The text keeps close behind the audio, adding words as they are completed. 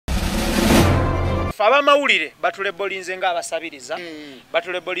abamawulire batulebolinze nga abasabiriza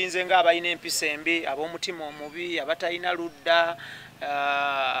batulebolinze nga abalina empisa embi ab'omutima omubi abatalina ludda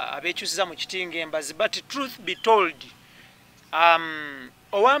abekyusiza mu kitinga embazi but truth be told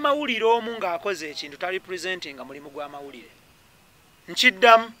ow'amawulire omu ng'akoze ekintu tali presentinga mulimu gw'amawulire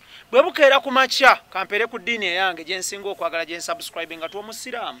nkiddamu bwe bukeera ku makya kampere ku ddiini eyange gye nsinga okwagala gye nsubscribe nga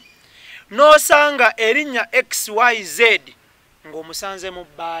twomusiraamu n'osanga erinnya XYZ ng'omusanze mu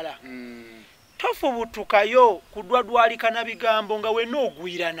bbaala tofubutukayo kudwadwalika na bigambo nga wenna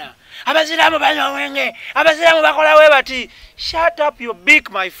ogwirana abaziraamu banywa omwenge abaziraamu bakola we bati shut up your beak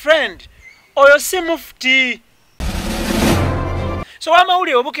my friend oyo si mufuti so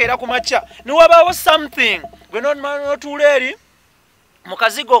wamawulire obukeera ku makya niwabaawo something gwe notuula eri mu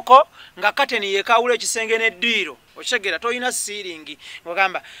kazigoko nga kateni yekawula ekisenge n'eddiiro okitegeera toyina siiringi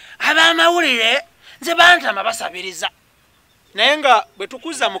ng'ogamba ab'amawulire nze bantama basabiriza naye nga bwe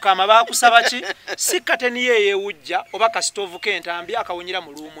tukuza mukama baakusaba ki si kateni yeyeewujja oba kasitoovu k'entambi akawunyira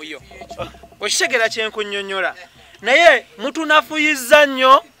mu luumu yo okitegeera kyenkunnyonnyola naye mutunafuyizza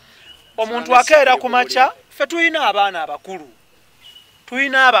nnyo omuntu akeera ku makya ffe tulina abaana abakulu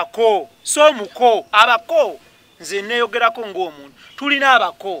tulina abako so muko abako nze neeyogerako ng'omuntu tulina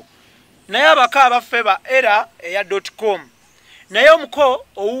abako naye abako abaffe ba era eya .com naye omuko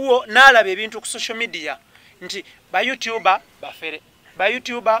owuwo n'alaba ebintu ku social media nti bayoutuber bafere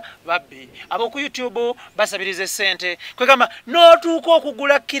bayoutuber babbi ab'oku youtube basabiriza sente kwegamba n'otuuka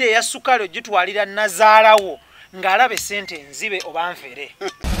okugula kiro eya sukali ogitwalira nazaalawo ng'alaba sente nzibe oba nfere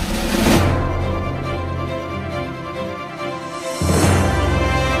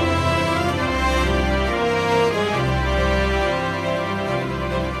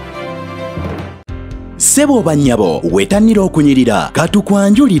Sebo banyabo wetanira okunyirira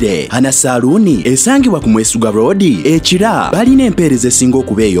katukwanjulire hana saluni esangibwa ku Mwesuga Road ekira balina empeereza esinga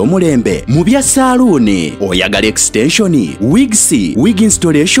okuba ey'omulembe mu bya saluni oyagala extension wigs wig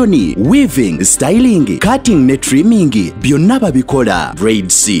installation weaving styling cutting ne trimming byonna babikola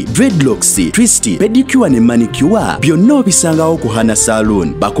braids dreadlocks twist pedicure ne manicure byonna obisangawo ku hana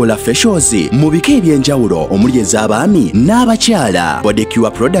salon bakola facials mu bika ebyenjawulo omuli ez'abaami n'abakyala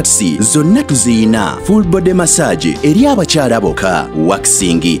bodicure products zonna tuziina full body massage eri abakyala boka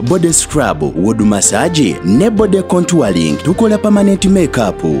waxing body scrub wood massage ne body contouring tukola permanent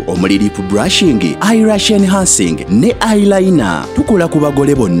makeup omuli lip brushing eyelash enhancing ne eyeliner tukola ku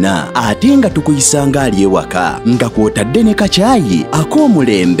bagole bonna ate nga tukuyisanga ali ewaka nga kwotadde ne kacaayi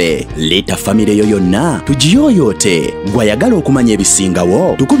ak'omulembe leta famire yo yonna tugiyoyote gwayagala okumanya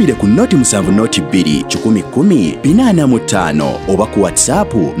ebisingawo tukubire ku noti 7 noti 2 10 45 oba ku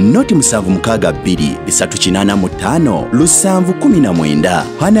WhatsApp noti 762 385 719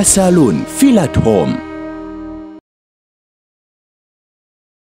 Hana Salon feel at home.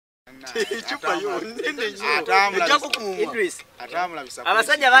 Idris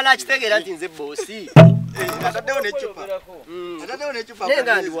abasajja bana kitegera nti nze bosi ataddewo n'ecupa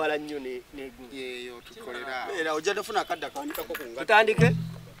nenga ndi wala nnyo neyo tukolera era ojja tofuna akadda kawanikako ku ngata tutandike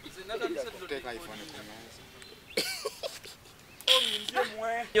tuteeka iPhone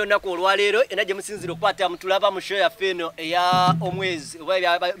yonna ku olwaleero era gye musinzire okukwata mutulaba mu show yaffe eno eya omwezi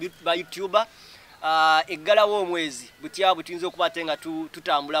oba ba YouTuber eggalawo omwezi butya butuyinza okukwata nga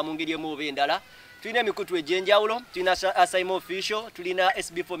tutambula mu ngeri emu oba endala tulina emikutu egy'enjawulo tulina Symore official tulina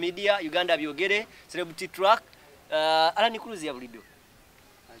SB4 media Uganda byogere celebrity track Alani Cruz ya bulido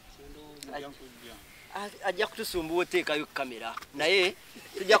ajja kutusumbuwa oteekayo kamera naye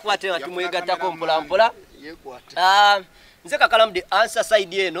tujja kukwata nga tumwegattako mpolampola nze Kakalamu the answer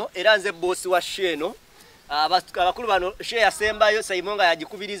side eno era nze boss wa sheno abakulu bano share yasembayo Symore nga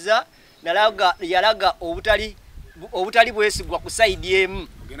yagikubiriza yalaga obutali bwesigwa ku side emu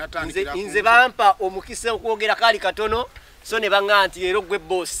nze bampa omukisa okwogera kali katono so ne banganti leero gwe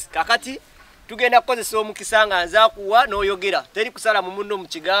boss kakati tugenda kukozesa omukisa nga nza kuwa n'oyogera teri kusala mu munno mu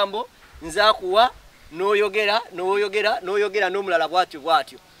kigambo nza kuwa n'oyogera n'omulala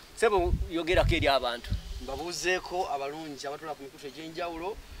bwatyo sebo yogera keri abantu mbabuzeeko abalungi abatula ku mikutu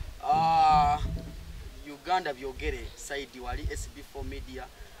egy'enjawulo Uganda byogere side wali SB4 media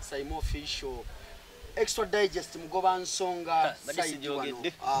Symore official extra digest mugoba nsonga side wano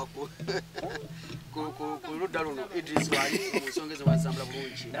ku ludda luno Idris wali mu nsonga ezo wazambula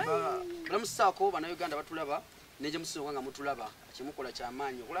bulungi balamusaako bana Uganda batulaba neje musinga nga mutulaba kimukola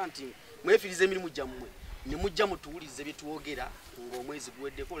kyamaanyi okola nti mwefirize emirimu gyammwe ne mujja mutuwulize bye tuwogera ng'omwezi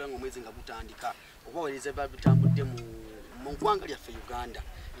guweddeko oba ng'omwezi nga gutandika oba wereze babitambudde mu ggwanga lyaffe Uganda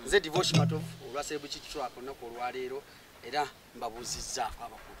nze Devosh Matovu olwa celebrity track olunaku olwaleero era mbabuuzizzaako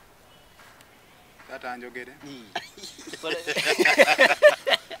abakulu tata njogere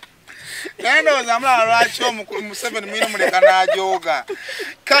Nando zamula lwacho mu 7 mwino muleka najoga.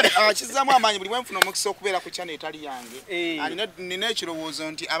 Kale kizamu amanyi buli mwenfuna omukisa okubeera ku channel etali yange. Nina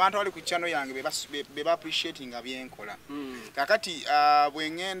ekirowoozo nti abantu bali ku channel yange be appreciating byenkola. Kakati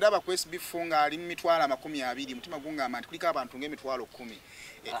bwe ngenda ba ku SB4 nga ali mitwala 20 mutima gungamba nti kuliko abantu ng'emitwalo 10.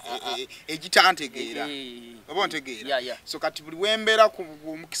 Egitantegeera oba ontegeera so kati buli wembera ku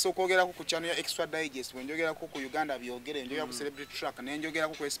mukisa okwogera ku channel ya Extra Digest wenjogera ku Uganda byogere njogera ku Celebrity Track nenjogera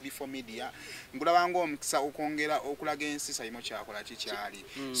ku SB4 Media ngulaba ngo omukisa okwongera okulaga ensi Symore kyakola kikyali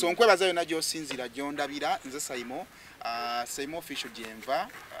so nkwebaza yonna gy'osinzira gy'ondabira nze Symore Symore official gyenva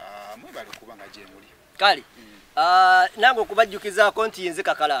mwebale kubanga gyemuli kale nange okubajjukizaako nti nze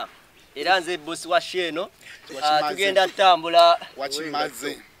Kakalaamu era nze boss wa sheno tugenda tambula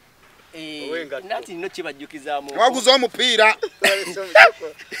wakimaze nati no kibajjukizaamu waguza omupiira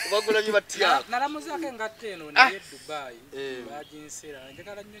bagula bibatya nalamuzako ngatte eno ne Dubai bajinsera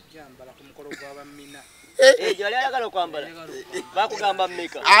njagala nnyo jambala ku mukolo gwa Mina jali ayagala okwambala bakugamba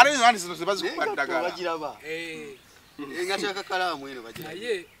mmeka ali nani zino zibazikubaddagala bagiraba ngati Kakalaamu eno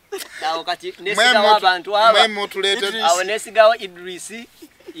bagiraba awo kati nesigawo abantu aba awo nesigawo Idrisi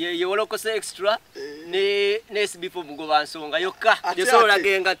yewolokose extra ne SB4 mugoba nsonga yokka yesola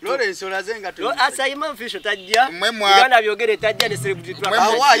genga to Lawrence olazenga to asayima mfisho tajja Uganda byogere tajja ne celebrity track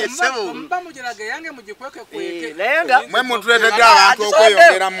awaye sebo mba mujiraga yange mujikweke kweke nayenga mwe mutulete abantu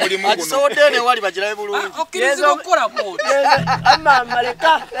okweyongera mu mulimu guno atodene wali bagirabe bulungi okiriza okukola bwoti amma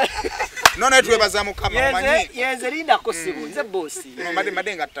maleka none twebaza mukama manyi yenze linda kosibu nze boss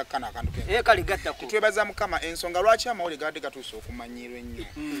madenga tutakana akantu kenga kali gattako twebaza mukama ensonga lwaki amawuli gadde gatuusa okumanyirwa ennyo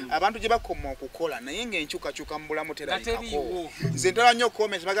abantu gye bakoma okukola naye ng'enkyukakyuka mu bulamu teralikako nze ntera nnyo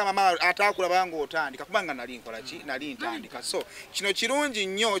comments bagamba mama ataakulaba nga otandika kubanga nali nkola ki nali ntandika so kino kirungi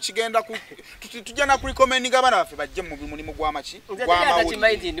nnyo kigenda tujja na kulikomendinga abaana baffe bajje mu mulimu gw'amaki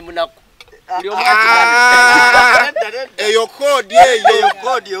gw'amawulire ndi munaku eyo kodi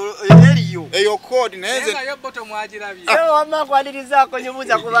eyo kodi naye yo boto mwagirabye wamma kwanirizaako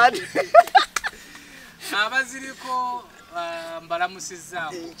nyobuuza ku bantu abaziriko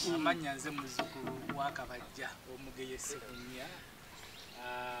mbalamusizaamu amanya nze muzzukulu wa Kabajja omugeye Sekunya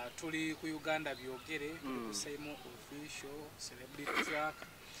tuli ku Uganda byogere ku Symore official Celebrity Track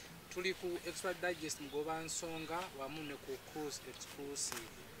tuli ku Extra Digest mugoba nsonga wamu ne ku Cruise Exclusive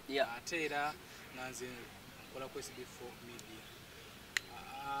ate era nanze nkola ku SB4 Media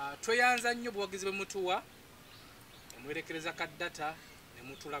tweyanza nnyo buwagizi bwe mutuwa omwerekereza ka data ne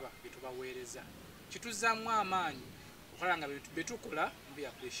mutulaba byetubaweereza kituzaamu amaanyi okulanga betukola mbi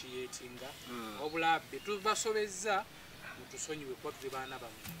appreciatinga obula betubasobezza mutusonyiwe kuba tuli baana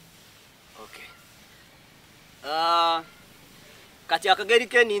bamwe kati akageri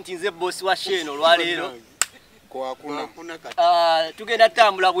keni nti nze boss wa sheno lwaleero tugenda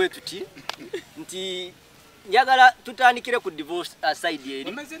tambula bwe tuti nti njagala tutandikire ku Devosh side eri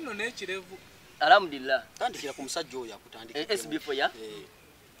omeze nno n'ekirevu alhamdulillah tandikira ku musajja oyo akutandikira SB4 ya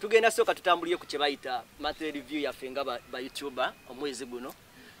tugenda soka tutambuliye ku kyebayita monthly review yaffe nga ba YouTuber omwezi guno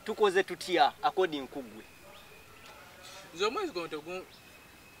tukoze tutya according kugwe nze omwezi guno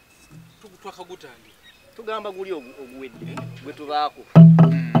twakagutandika tugamba guli oguwedde gwe tubaako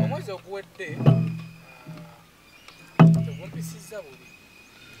omwezi oguwedde tugumpisiza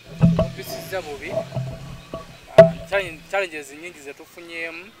bubi challenges nyingi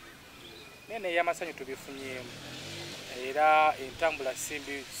zetufunyeemu nene ey'amasanyu tubifunyeemu era entambula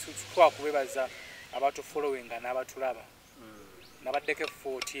simbi twakubebaza abatufollowinga n'abatulaba nabaddeko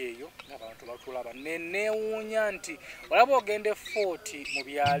 40 eyo n'abantu batulaba neewuunya nti olaba ogenda 40 mu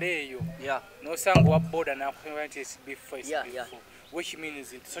byalo eyo n'osanga wa boda n'akufunira nti SB4 which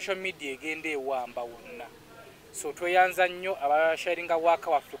means nti social media egenda ewamba wonna so tweyanza nnyo abasharinga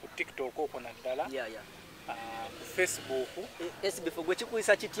waka waffe ku TikTok okwo naddala ku Facebook SB4 gwe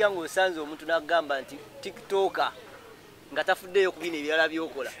kikuyisa kitya ng'osanze omuntu n'agamba nti TikToker nga tafuddeyo kubina ebirala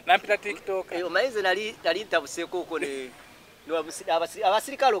byokola nampita TikTok omayize nali ntabuseeko okwo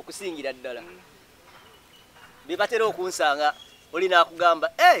abasirikale okusingira ddala bebatera okunsanga oli naakugamba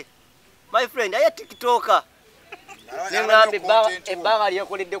my friend aye TikToker neŋŋamba ebbanga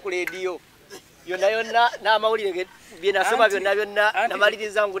lyekoledde ku leediyo yonna yonna n'amawulire byenasoma byonna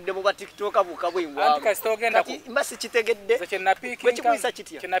namaliriza ngudde mu ba TikToker bukabwingwakati mba sikitegedde bwe kikuyisa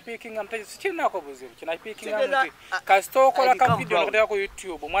kitya kyenapiikinga sikirinako buzibu kyenapiikinga nti kasita okola ka video nakateeka ku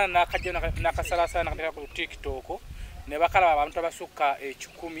YouTube omwana nakajja nakasalasala nakateeka ku TikTok ne bakalaba abantu abasukka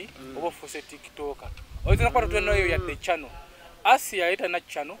 10 oba ofuuse TikToker oyinza nakuba tutunayo yadde channel Asia yita na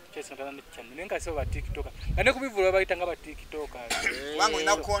channel kyesintana ne channel nenga sebo ba TikToker nga ne kubivula bayita nga ba TikToker wangu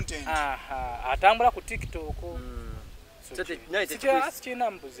ina content atambula ku TikTok so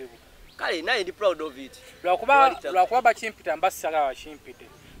china mbuzibu Kale naye ndi proud of it. Lwakuba bakimpita mbasala bakimpite.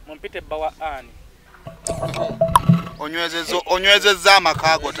 Mumpite bawa ani. Onywezezza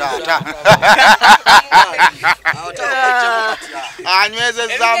amakago taata.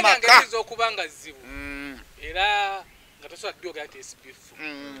 Anywezezza amaka. Okubanga zibu. Era ngatosa kyoga ate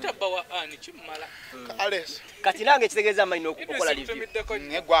SB4. Tabawa ani kimala. Kale. Kati nange kitegeeza amaino okukola review.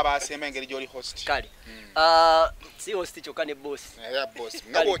 Ngegwa abasema engeri gyoli host. Kale. Si host kyokka ne boss. Yeah, boss.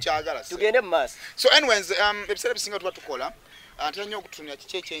 Ngabo kyagala. Tugende mu maaso. So anyways, episode bisinga tuba tukola. Atanya okutunya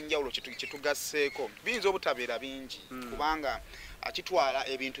kiki ekyenjawulo kitugasseeko. Biyinza obutabeera bingi kubanga akitwala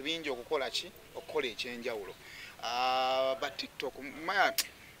ebintu bingi okukola ekyenjawulo. Ba TikTok maya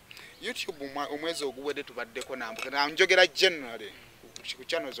YouTube omwezi oguwedde tubaddeko nambuka. Njogera generally ku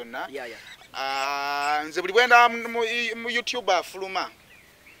channel zonna. Nze buli bwenda mu YouTube afuluma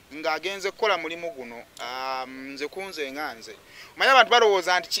ng'agenze kukola mulimu guno nze kunze nganze. Manya abantu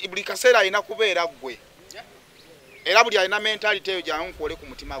balowooza nti buli kaseera alina kubeera ggwe. Era buli alina mentality eyo gyankuole ku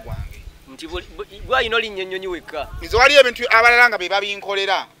mutima gwange. Nti gwa ino linnyonnyonyi wekka. Nze wali ebintu abalala nga be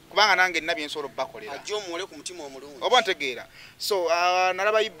babinkolera kubanga nange nina byensobola bakolera. Ajja omuole ku mutima omulungi. Oba ntegeera. So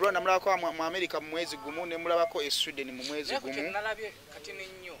nalaba Ibrak namulabako mu America mu mwezi gumu ne mulabako e Sweden mu mwezi gumu. Nalabye kati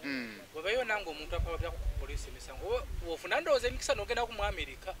nnyo. Wabayo nange omuntu akabya ku police emisango. Wofuna ndowooza emikisa n'ogenda ku mu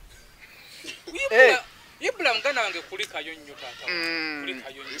America. Ibrak muganda wange kulikayo nnyo taata.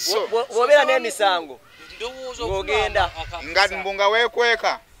 Kulikayo nnyo. Bw'obeera n'emisango. Ng'ogenda. Nga mbunga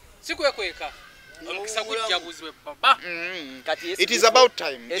weekweka. Sikwekweka. Omukisa gujjabuzibwe baba. It is about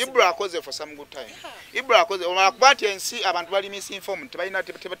time. Ibrak akoze for some good time. Ibrak akoze kuba nti ensi abantu bali misinformed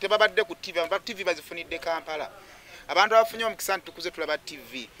tebabadde ku TV. TV bazifunidde Kampala. Abantu abafunye omukisa nti tukuze tulaba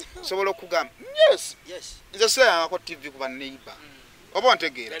TV. Sobola okugamba yes. Nze seyangako TV kuba neighbor. Oba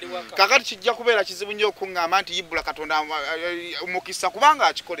ntegeera. Kakati kijja kubeera kizibu nnyo okuŋŋamba nti Ibrak Katonda omukisa kubanga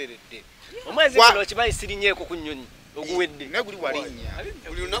akikoleredde. Omwezi guno kimanyi sirinyeeko ku nnyonyi oguwedde. Ne guli walinnya.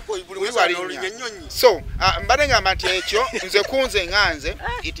 Buli lunaku buli mwezi alinya nnyonyi. So mbadde ngamba nti ekyo nze kunze nganze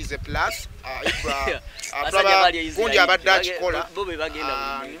it is a plus. Ibrak gundi abadde akikola. Bo be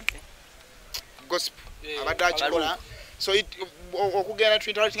bagenda gospel abadde akikola. So okugenda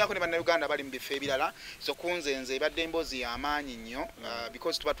twinteracting ako ne bannayuganda bali mu bifo ebirala. So kunze nze ebadde emboozi y'amaanyi nnyo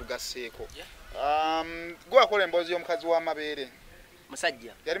because tuba tugasseeko. Gwe akola emboozi y'omukazi w'amabeere.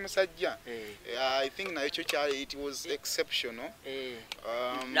 Musajja. Yali musajja. I think nayo kyo kyali it was exceptional.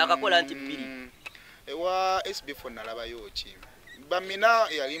 Nakakola nti bbiri. Ewa SB4 nalabayo ki. Ba Mina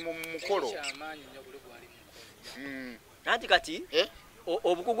yali mu Mukolo. Nanti kati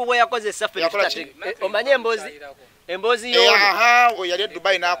obukugu bwe yakoze safari tutate. Omanye emboozi yo. Yali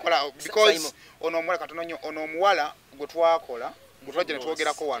Dubai nakola because ono omuwala katononyo ono omuwala gwe twakola gwe twajja ne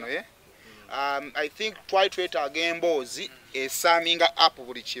twogerako wano I think twetaaga emboozi esaminga up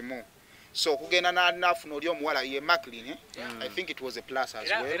buli kimu. So kugenda nafuna oli omuwala ye Maclean I think it was a plus as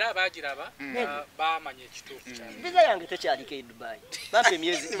well. Era bagiraba bamanya ekituufu kyabwe. Visa yange tekyaliko e Dubai.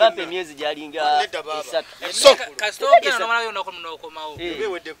 Bampe myezi gyalinga 3. So kasitogena nomalayo nokomawo.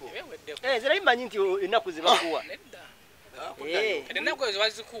 Beweddeko. Zera bimanyi nti ennaku ze bakuwa. Ennaku ezo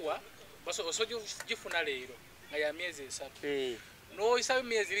bazikuwa osobola gifuna leero nga ya myezi 3. No isabe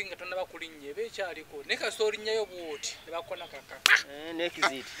myezi linga tonna bakulinnye bekyaliko ne kasolinnyayo bwoti ne bakona kaka.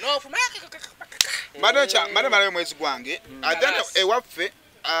 Nekiziti. No fuma mane malayo mwezi gwange adana ewaffe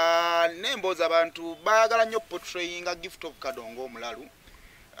nemboza abantu bayagala nnyo portrayinga gift of kadongo omulalu.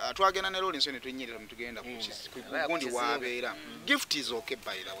 Twagenda ne Lawrence ne twenyerera mutugenda ku gundi wabeera. Gift is okay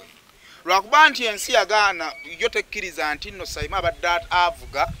by the way. Lwakuba nti ensi yagaana yo tekkiriza nti nno Sayima abadde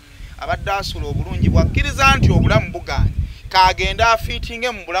avuga abadde asula obulungi bwakkiriza nti obulamu bugaanye. Kagenda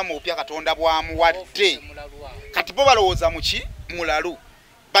fitting mu bulamu opya Katonda bwamuwadde. Kati bo balowooza muki mulalu.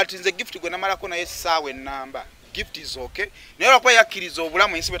 But nze gift gwe namalako naye essaawa ennamba. Gift is okay. Naye lwakuba yakkiriza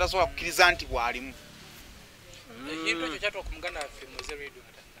obulamu ensi betasobola kukkiriza nti bwalimu. Ekintu ekyo kyatuuka ku muganda waffe muze radio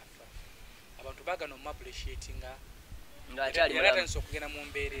natanafa. Abantu baagana omuappreciatinga ng'akyali mulamu. Era atanisa okugenda mu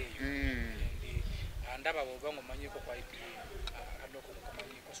mbeera eyo. Andaba bw'oba ng'omanyiko kwa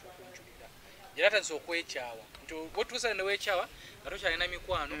anokumanyiko sokunjulira. Era atanisa okwekyawa. Bwotuusa ne weekyawa nga tokyalina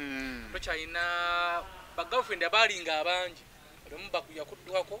mikwano tokyalina bagirlfriend abalinga abangi olumu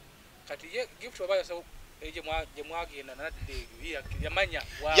yakuddwako kati ye gift oba yasaba gye mwagenda nadde yamanya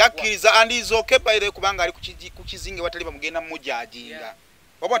yakkiriza and is okay by the kubanga ali ku kizinge watali bamugenda mujajinga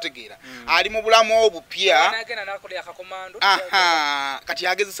oba ntegeera ali mu bulamu obupya nagenda nakola yakakomando kati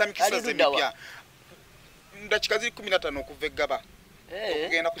yagezesa mikisa zemipya ndakika ziri 15 okuva eggaba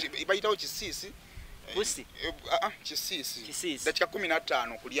okugenda bayitawo kisiisi Busi. Kisisi. Dakika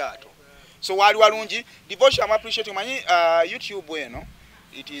 15 ku lyato. So wali walungi Devosh am appreciate manyi YouTube eno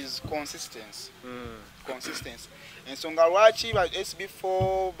it is consistency. Consistency. Ensonga lwaki ba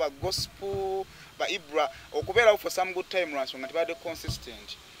SB4 ba gospel ba Ibrak okubeera for some good time lwansonga tibadde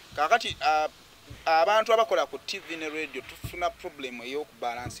consistent. Kakati abantu abakola ku TV ne radio tufuna problem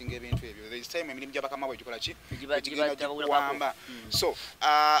ey'okubalancing ebintu ebyo. There is time emirimu gy'abakama bwe gikola ki? Gikuwamba. So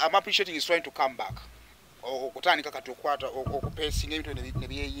I'm appreciating is trying to come back. Okutandika kati okwata okupesinga ebintu ne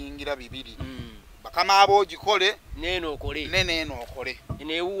byeyingira bibiri. Bakama abo gikole neno okole.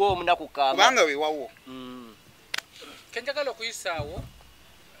 Ne wuwo omunaku kamba. Kubanga we wawo. Kenjagala okuyisaawo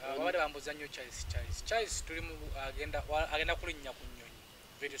abadde bambuza nnyo Charles tuli mu agenda kulinnya ku nnyonyi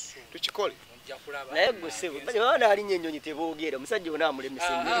very soon. Tukikole. Ojja kulaba. Naye gwe ssebo bana alinnye ennyonyi teboogera omusajja ona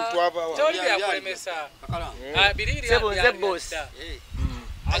amulemesa ennyo. Twava Toli byakulemesa. Biriri Sebo nze boss.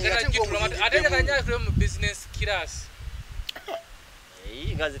 Agenda gitulama ate yakanya tuli mu business class.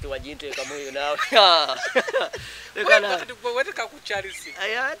 Ngazi tuwajinteeka moyo nawe. Lekana weteka ku Charles.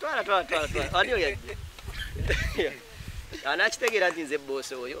 Aya twala. Ani oyajje. Anachitegeera nti nze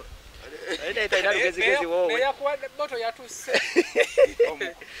boss oyo. Ede itaina lugezigezi wowe. Ne yakuwa boto yatuse.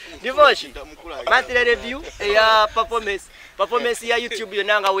 Devosh. Monthly review ya performance ya YouTube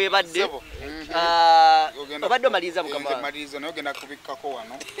yonanga webadde. Obadde maliza mukama. Maliza nogenda kubikkako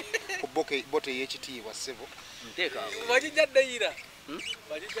wano. Ku bote y'ekitiibwa ssebo. Nteeka. Wajijaddeira.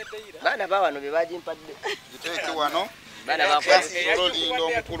 Bana bawano be bagimpadde. Giteeke wano. Bana bakwa Lindo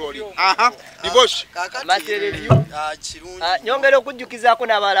Mukolo oli. Aha, Devosh. Monthly review. Kirungi. Nyongera okujjukizaako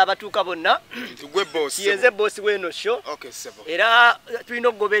n'abalala abatuuka bonna. Tugwe boss. Yenze boss weno show. Okay, sebo. Era tulina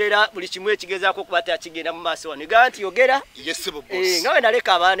okugoberera buli kimu ekigezaako okubata kigenda mu maaso wano. Ganti yogera. Yes, sebo boss. Ngawe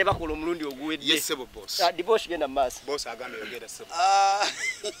naleka abaana ne bakola omulundi oguwedde. Yes, sebo boss. Devosh genda mu maaso. Boss agamba yogera sebo.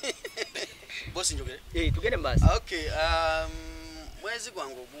 Boss njogere. Tugende mu maaso. Okay, mwezi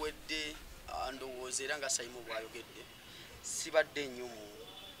gwange oguwedde ndowooza era nga Symore bw'ayogedde sibadde nnyo mu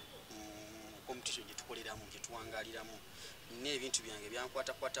competition gye tukoleramu gye tuwangaliramu n'ebintu byange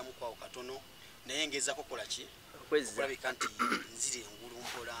byankwatakwatamu kwawo katono naye ngezaako kola ki okulabika nti nzira engulu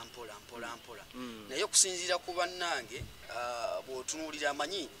mpola naye okusinziira ku bannange bw'otunuulira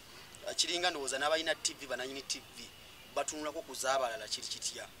amanyi kiringa ndowooza n'abalina TV bananyini TV batunulako kuzaabalala kiri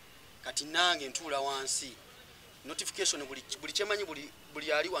kitya kati nange ntuula wansi notification buli kyemanyi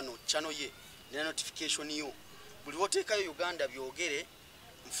buli ali wano channel ye nina notification yo buli woteekayo Uganda byogere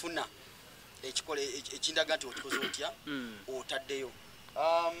nfuna ekikole ekindaga nti otukoze otya otaddeyo.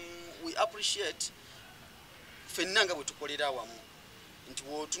 We appreciate fennanga bwe tukolera awamu nti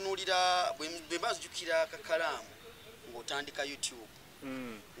bw'otunuulira bwe bazijukira Kakalaamu ng'otandika YouTube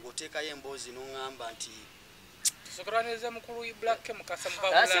ng'oteekayo emboozi n'oŋŋamba nti sokoraneze mukulu Ibrak mukasa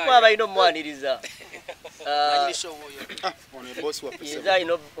mubabula. Asimu abayino omwaniriza. Ono boss wa pesa. Yeza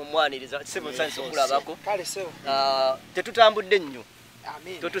ino omwaniriza sebo sanso kulabako. Kale sebo. Tetutambudde nnyo.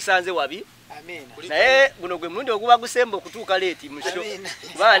 Amen. Totusanze wabi. Amen. Naye guno gwe mulundi oguba gusemba okutuuka leeti mu show.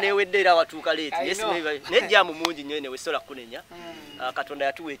 Kuba neewedde era watuuka leeti. Nejja mu mungi nnyo newe sola kunenya. Katonda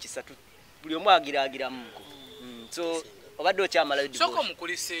yatuwa ekisa buli omu agiraagiramu. So obadde okyamalayo Devosh. Soko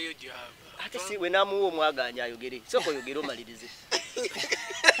mukuliseeyo gyaba. Ate si we namuwa omwaganya ayogere. Soko oyogere omalirize.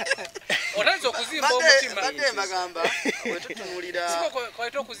 Otanze okuzimba omutima. Badde mbagamba bwe tutunuulira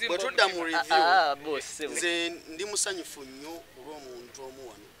bwe tudda mu review. Boss. Nze ndi musanyufu nnyo olw'omuntu omu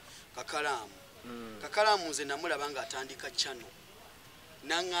wano Kakalaamu. Kakalaamu nze namulaba ng'atandika channel.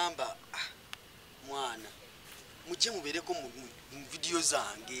 N'aŋŋamba mwana mujje mubeereko mu video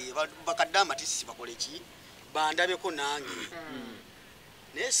zange bakadde amatisi bakole ki bandabeko nange.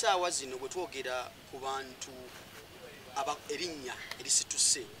 Naye essaawa zino bwe twogera ku bantu erinnya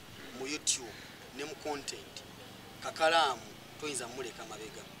erisituse mu YouTube ne mu content Kakalaamu toyinza muleka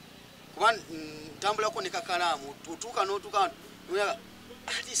mabega kuba ntambulako ne Kakalaamu tutuuka n'otuuka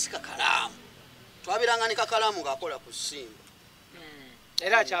ati si Kakalaamu twabiranga ne Kakalaamu ng'akola ku Simba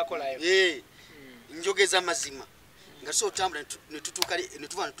era akyakolayo njogeza mazima nga so otambula ne tutuuka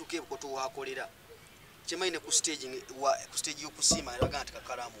ebukoto waakolera kyemaine ku stage y'okusiima eraga nti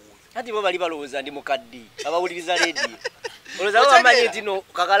Kakalaamu oyo Ati bo bali balowooza ndi mukaddi abawuliriza radio. Olowooza bamanyi nti no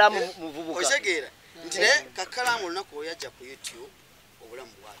Kakalaamu muvubuka. Otegeera nti ne Kakalaamu olunaku oyajja ku YouTube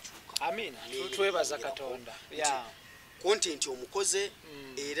obulamu bwakyuka. Amina. Twebaza Katonda. Ya. Content omukoze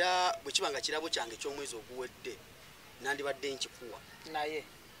era bwe kibanga kirabo kyange ky'omwezi oguwedde nandibadde nkikuwa. Naye.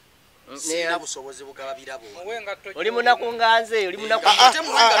 Sina busobozi bugaba birabo. Oli munaku nganze, oli munaku. Ate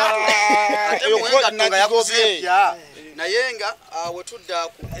muwenga tonga yakoze ya. Naye nga wetudda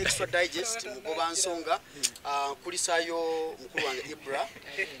ku extra digest mugoba nsonga kulisayo mukulu wange Ibrak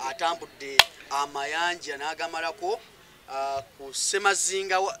atambudde amayanja n'agamalako ku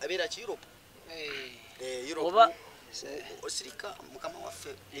Semazinga abeera ki Europe. Europe. osirika mukama waffe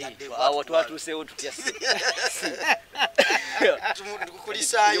awo twatuuseewo tutya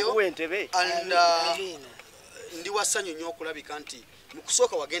tukulisaayo ndi wasanyu nnyo okulabika nti mu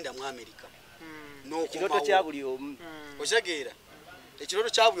kusooka wagenda mu Amerika n'okiroto kya buli omu otegeera ekiroto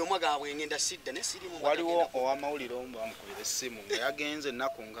kya buli omu agamba ngenda sidda ne sirimu waliwo owamawulire omu bamukubira essimu nga yagenze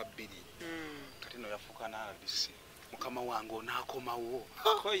ennaku nga 2 kati no yafuuka n'abisi mukama wange onaakomawo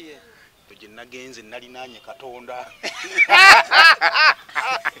gye nagenze nalinaanye Katonda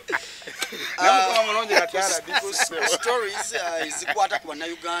stories zikwata ku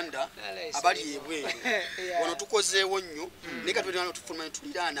bannayuganda abali ebweru wano tukozeewo nnyo naye kati wano tufuluma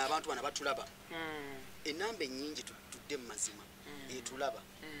netuliraana abantu bana batulaba enamba ennyingi tudde mu mazima etulaba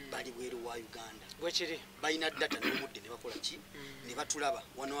bali bweru wa Uganda bwekiri balina data n'omudde ne bakola ki ne batulaba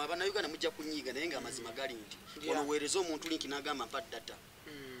wano abannayuganda mujja kunyiiga naye nga amazima gali nti wano weereza omuntu linki n'agamba mpa data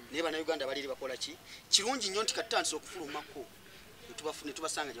naye bannayuganda baliri bakola ki kirungi nnyo nti katandisa okufulumako ne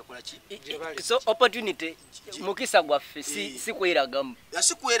tubasanga gyakola ki so opportunity mukisa gwaffe si kweragamu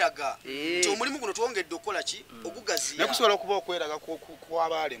si kweraga nti omulimu guno twongedde okukola ki ogugaziya naye kusobola okuba okweraga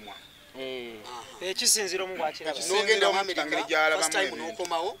kw'abaalemwa ekisinziro mu bwakiraba n'ogenda mu Amerika first time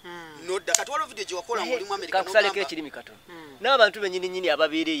n'okomawo nodda kati waliwo video gye wakola ng'oli mu Amerika kakusaleko ekirimi katono n'abantu bennyini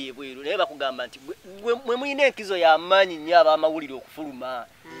ababeereye ebweru naye bakugamba nti mwe muyina enkizo y'amaanyi nnyo ab'amawulire okufuluma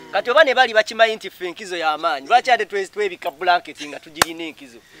kati oba ne bali bakimanyi nti ffe enkizo y'amaanyi lwaki ate twebika blanketi nga tugirina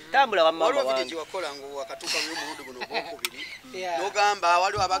enkizo tambula wamama wange waliwo video gye wakola ng'akatuuka by'omulundi guno ogwokubiri n'ogamba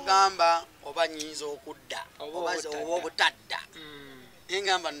waliwo abagamba oba nnyinza okudda oba obutadda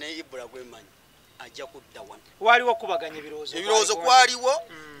engamba ne Ibrak gwemanyi ajja kudda wano waliwo kubaganya ebirowoozo kwaliwo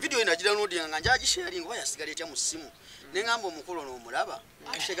video inagira n'odinga nga njagisharing oba yasigala etya mu ssimu nengamba omukolo n'omulaba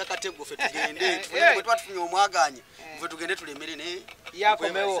ashega katego ffe tugende bwe twatufunye omwaganye ffe tugende tulemere ne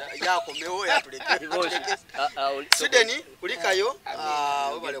yakomewo yatuleke Sweden kulikayo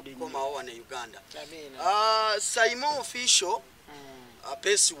webale okukomawo wane Uganda Symore official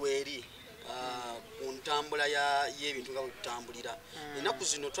pesi weeri ku ntambula y'ebintu nga bwe tutambulira ennaku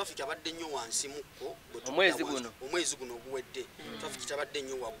zino traffic abadde nnyo wansi mukko omwezi guno oguwedde traffic tabadde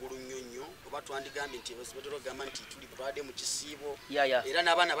nnyo waggulu nnyo oba twandigambye nti batogamba nti tuli twabadde mu kisiibo era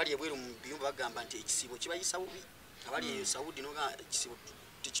n'abaana bali ebweru mu biyumba bagamba nti ekisiibo kibayisa bubi abali eyo Saudi noga ekisiibo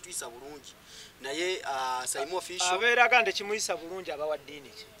tekituyisa bulungi naye Symore official abeeraga nti kimuyisa bulungi abawa ddiini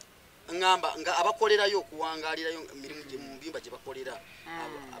ki ngamba nga abakolerayo okuwangaalirayo emirimu mu biyumba gye bakolera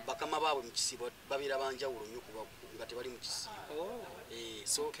bakama baabwe mu kisiibo babeera banjawulo nnyo kuba nga tebali mu kisiibo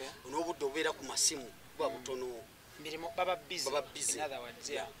so n'obudde obubeera ku masimu bwa butono baba busy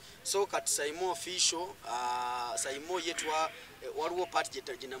so kati Symore official Symore yetwa waliwo party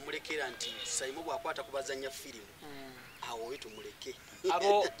gye namulekera nti Symore bw'akwata ku bazanya firimu awo wetu muleke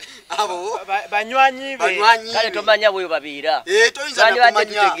abo banywanyi be kale tomanya bwe babiira toyinza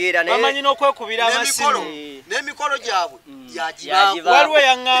kumanya bamanyi n'okwekubira amasimu n'emikolo gyabwe yagibaako waliwo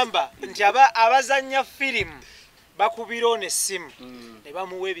yaŋŋamba nti abazanya firimu bakubira n'essimu ne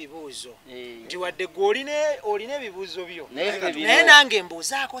bamuwa ebibuuzo nti wadde gwe olina ebibuuzo byo naye nange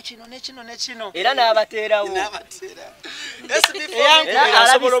mbuuzaako kino ne kino ne kino era n'abateerawo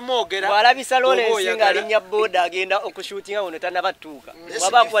asobola omwogera bw'alabisa Lawrence ng'alinnya booda agenda okushuutinga wono tanabatuuka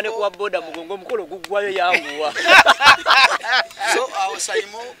waba akuba ne kuwa booda mugongo omukolo guggwayo yanguwa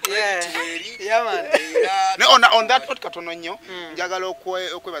on that note katono nnyo njagala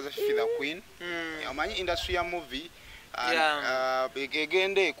okwebaza Fifi the Queen omanyi industry ya movie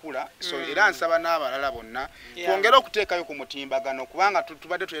egenda ekula so era nsaba n'abalala bonna twongere okuteekayo ku mutimbagano kubanga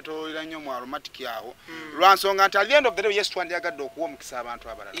tubadde twetoloolera nnyo mu aromatic awo lwa nsonga nti at the end of the day yes twandiyagadde okuwa omukisa abantu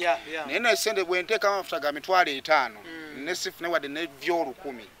abalala naye nesente bwe nteekamu amafuta ga mitwalo 5 nesifune wadde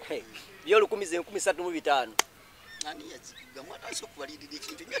nebyolukumi byolukumi ze 135 nani yazigama ataso kubalirira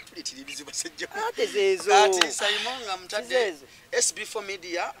ekintu nyatulitira ebizibu basajja ate zezo ati Symore nga mutadde SB4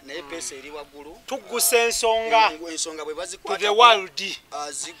 media naye pesa eri waggulu tuggusa ensonga bwe bazikwata to the world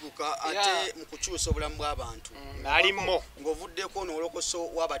aziguka ate mu kukyusa obulamu bw'abantu alimo ng'ovuddeko n'olokoso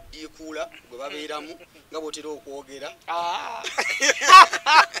wabaddiikuula gwe babeeramu nga bw'otera okwogera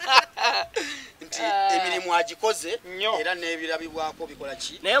nti emirimu agikoze era n'ebirabibwako bikola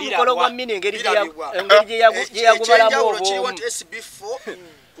ki naye omukolo gwa Mina engeri gye yagubalamu obwomu SB4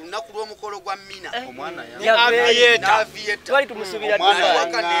 ku lunaku lw'omukolo gwa Mina omwana Aviator twali tumusubira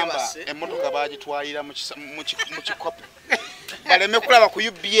omwana emmotoka bagitwalira mu kikopo baleme kulaba ku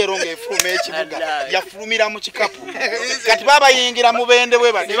UBA ronga efuluma ekibuga yafulumira mu kikapu kati baba yingira mu bende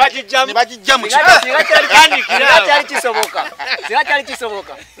bwe bali ne bagijja mu kikapu singa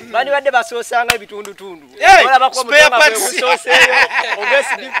kisoboka bani badde basoosanga ebitundu tundu olaba ko mutama musoseyo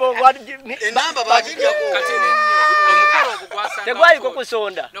obesi bipo enamba bagijjako omukolo ogwasanga tegwali ko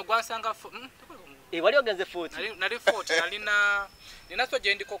kusonda no gwasanga wali ogenze 40 nali 40 nina so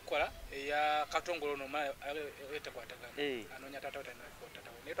gye ndiko kukola eya katongolo no etakwatagana anonya tata tata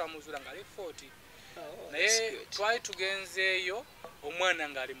ne twamuzula nga ali 40 naye twali tugenzeeyo omwana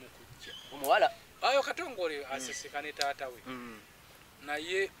ng'ali mu kujja omuwala ayo katongole asisikane taata we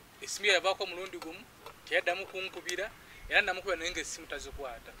naye esimu yavaako omulundi gumu teyaddamu kunkubira era namukubira naye ng'essimu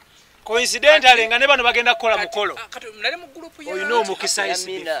tazikwata coincidentally nga ne bano bagenda kukola mukolo nali mu gurupu olina omukisa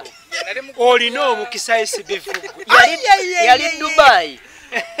SB4 olina omukisa SB4 yali Dubai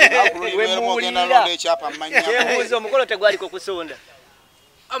wemuwulira ekyapa yebuuza omukolo tegwaliko kusonda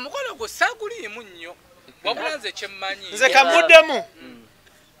omukolo gwo saaguliimu nnyo wabula nze kyemmanyi nze kamuddemu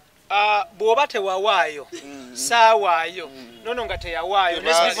bw'oba tewawaayo saawaayo nono nga teyawaayo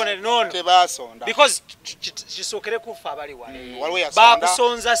nono tebasonda because kisookere kufa abali wala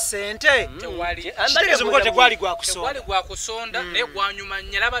bakusonza ssente kitegeeza omukolo tegwali gwakusonda naye gwanyuma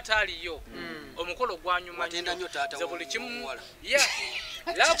nnyo laba taaliyo omukolo gwanyuma nnyo buli kimu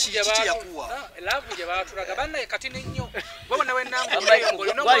laavu gye baatulaga bannaye kati nennyo bwebona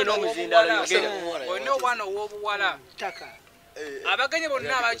wenangaolina obwana ow'obuwala abagenyi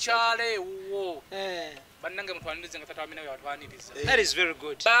bonna abakyala ewuwo bannange mutwanirize nga tata wa Mina yatwaniriza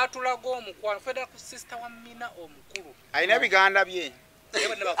baatulaga omukwano federa ku sister wa Mina omukulu alina biganda bye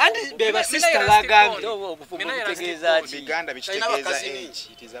andi beba sister bagambye biganda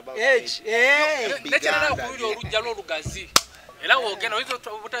bikitegeeza age nekyalala okululya olujja lw'olugazi era woogenda oyinza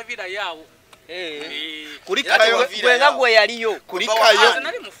obutaviira yaawo gwenga gwe yaliyo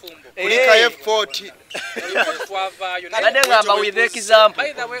nali mufumbo kulikayo 40 twavaayo nadde ngamba with example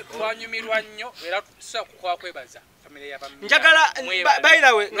by the way twanyumirwa nnyo era tusa kukwebaza family y'abamu njagala by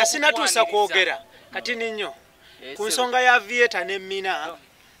the way nga sinatuusa kwogera kati ninyo ku nsonga ya Aviator ne Mina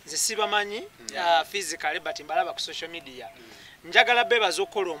nze sibamanyi physically but mbalaba ku social media njagala bebaza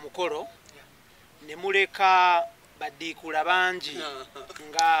okukola omukolo ne muleka baddiikula bangi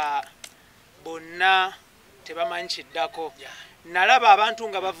nga bonna tebamanyi kiddako nalaba abantu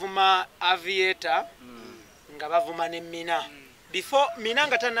nga bavuma Aviator nga bavuma ne Mina before Mina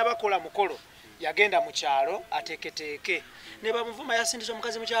nga tannabakola mukolo yagenda mu kyalo ateeketeeke ne bamuvuma yasindisa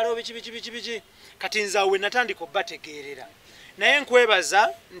omukazi mu kyalo biki kati nzaawe natandika obbategeerera naye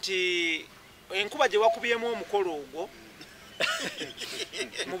nkwebaza nti enkuba gye wakubyemu omukolo ogwo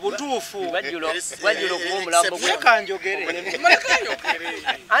mu butuufu wajula okuba omulambo kanjogere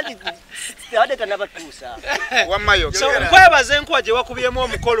ade tanabatuusa so nkwebaza enkuba gye wakubyemu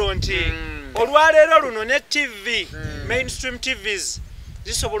omukolo nti olwaleero luno ne TV mainstream TVs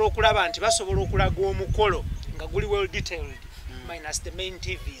zisobola okulaba nti basobola okulaga omukolo nga guli well detailed minus the main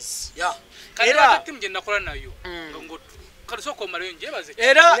TVs era timu gye nakola nayo kalisoko malayo njebaze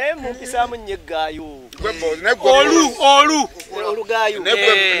era ne mumpisaamu nnyo eggaayo olugayo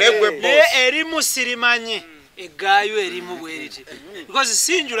ne erimu sirimanyi eggaayo erimu bweriti because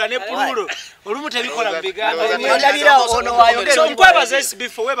sinjula ne pululo olumu tebikola mu bigambo so nkwebaza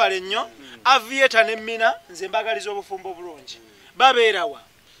SB4 webale nnyo Aviator ne Mina nze mbagaliza obufumbo bulungi babeerawa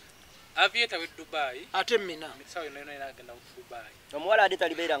Aviator we Dubai ate Mina sawa neno agenda ku Dubai omuwala ade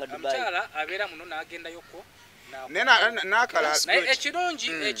talibeeranga Dubai omukyala abeera muno n'agenda yoko nakala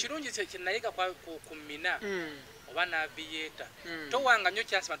ekirungi kyenayiga ku Mina oba n'Aviator towanga nnyo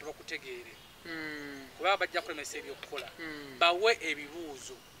kyasi bantu bakutegeere kuba bajja kulemesa ebyokukola bawe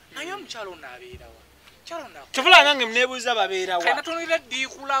ebibuuzo naye omukyala ono abeerawa tufula nange mnebuuza babeerawa kayina tonulira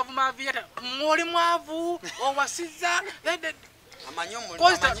ddiikula avuma Aviator mwoli mwavu owasiza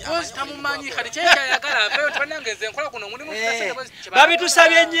kozi tamumanyi kati kyekyayagala aveyo tibanange nze nkola kuno mulimu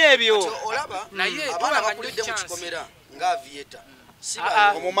babitusabye nnyo ebyo naye towanga mukikomera nga Aviator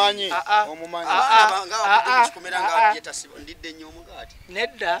omumanyi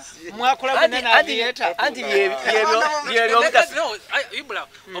nedda mwakola bwenna n'Aviator anti byebyo Ibrak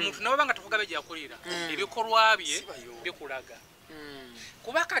omuntu nawe banga tukugabe gyakulira ebikolwa bye bikulaga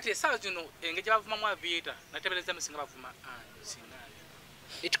kuba kati essaawa zino engeri gye bavumamu Aviator natebereza musinga bavuma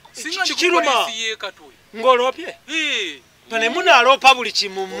kikiruma ng'olopye tone munaloopa buli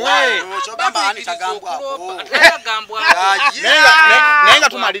kimu mmwe naye nga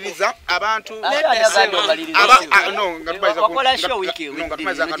tumaliriza abantu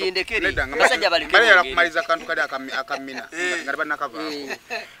kumaliza akantu kali akamina nga tebanakavaamu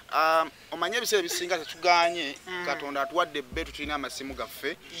omanye ebiseera bisinga tetuganye Katonda atuwadde ebbeetu tulina amasimu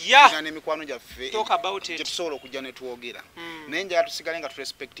gaffe tulina n'emikwano gyaffe gye tusobola okujja ne twogera naye njagala tusigale nga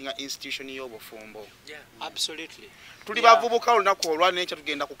turespectinga institution y'obufumbo tuli bavubuka olunaku olwa nekyo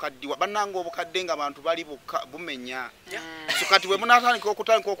tugenda kukaddiwa bannanga obukadde nga abantu bali bumenya so kati bwe munatandika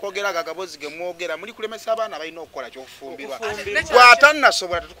okwogera gagabozi ge mwogera muli kulemesa abaana balina okukola ky'okufumbirwa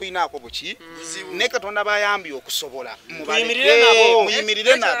bw'atannasobola tetukulinaako buki naye Katonda bayambye okusobola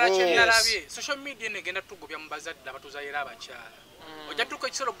muyimirire nabo social media negenda tugobya mu bazadde abatuzaayira abakyala ojja tuko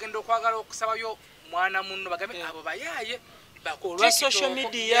ekisolo okugenda okwagala okusabayo mwana munno bagambe abo bayaye bakolwa social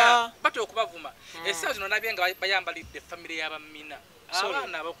media bate okubavuma essaawa zino nabye nga bayambalidde family y'abamina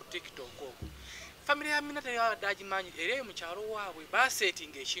abaana abo ku TikTok okwo family ya Mina teyadagimanyi era eyo mu kyalo waabwe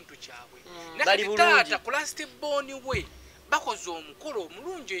basetinga ekintu kyabwe bali bulungi taata ku last born we bakoze omukolo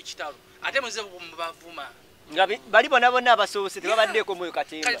omulungi ekitalo ate muze bavuma nga bali bonna abasoose tebabaddeko moyo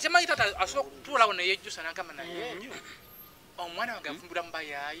katemba kati temanyi taata asobola kutuulawo neyejjusa n'agamba naye omwana wange afumbira mu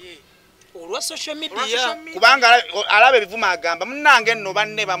bayaye olwa social media kubanga alaba ebivuma agamba munnange nno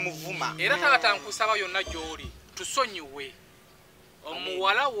banne bamuvuma era taata nkusaba yonna gy'oli tusonyiwe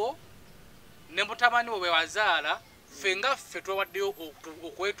omuwalawo ne mutabani we wazaala fenga ffe twawaddeyo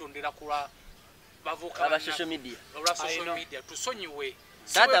okwetondera kulwa bavuka aba social media olwa social media tusonyiwe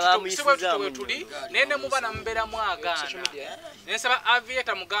tata bamuyisiza tuli nene mubana mbera mwagana nesaba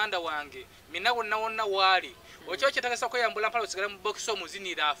Aviator muganda wange Mina wonna wali ocho kitagasa ko yambula pala usigala mu box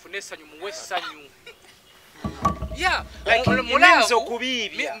omuzinira afune sanyu muwe sanyu yeah like mulenzo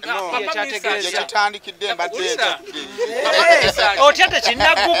kubibi yakitandikidde mbadde otyate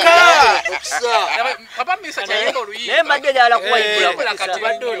kinnaguka papa misa kyayimba oluyi ne mbadde jala kuwayibula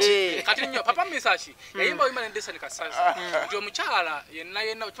kati nnyo papa misa ki yayimba oyima ndesa nikasaza nti omukyala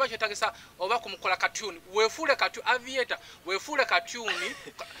yenna kiba kyetagisa oba kumukola cartoon wefuule cartoon Aviator wefuule cartoon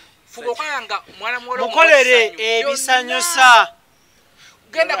fugo kayanga mwana mwolo mukolere ebisanyusa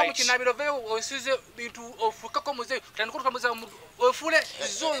genda ko mukinabiro veyo osize bintu ofukako muze tandikuruka muze ofule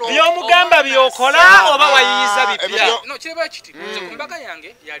zolo byomugamba byokola oba wayiyiza bipya no kireba kiti nze kumbaga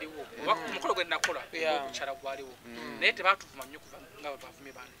yange yaliwo mukolo gwe nakola kuchara gwaliwo naye tebatuvuma nnyo kuva nga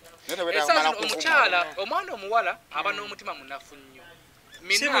bavumye bana omukyala omwana omuwala aba n'omutima munafu nnyo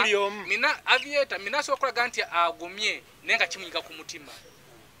Mina Aviator Mina sokola ganti agumye nenga kimunyiga ku mutima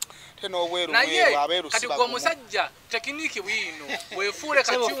kati gwe omusajja tekiniki bwino wefuule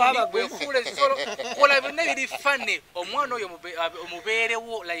katyuni wefuule zolo kola byonna biri fane omwana oyo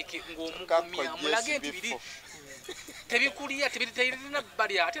omubeerewo like ng'omugumya mulage nti biri tebikuliya tebirina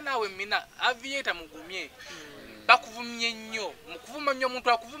balya ate naawe Mina Aviator mugumye bakuvumye nnyo mukuvuma nnyo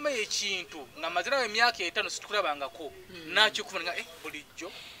omuntu akuvuma ekintu nga mazirawo emyaka 5 situkulabangako nakyo kuvuma nga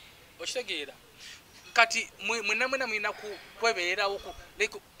bulijjo okitegeera kati mwena mwina kwebeerawo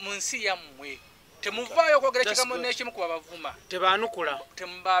like munsi yammwe temuvaayo okwogera ekigambo n'ekimu kuba bavuma tebaanukula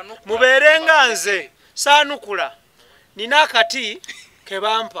mubeerenga nze saanukula nina akati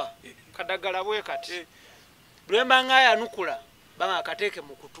kebampa kadagala bwe kati bwemba nga yanukula banga akateeke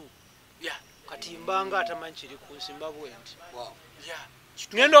mu kutu kati mbanga atamanyi kiri ku nsimba bwe nti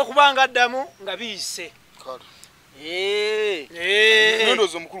ngenda okubanga addamu nga biyise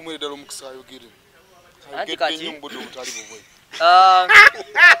nondoza omukulu mweredala omukisa ayogere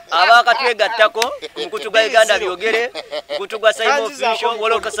abakatwegattako mukutu gwa Uganda byogere mukutu gwa Symore official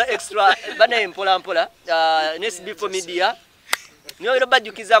wolokasa extra bana mpola ne SB4 media niyo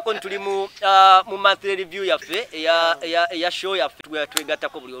bajukizako ntuli mu monthly review yaffe ya show yaffe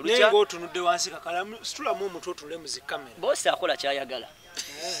twegattako buli olucha nengo otunudde wansi kakalamu situla mu mutu otule mu zikamera boss akola kyayagala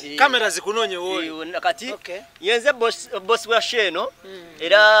kamera zikunonye woyo nakati yenze boss wa sheno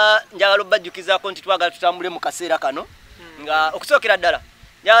era njagala bajukizako nti twagala tutambule mu kaseera kano nga okusokera ddala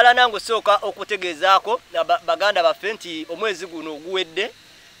njagala nango soka okutegezaako baganda baffe nti omwezi guno oguwedde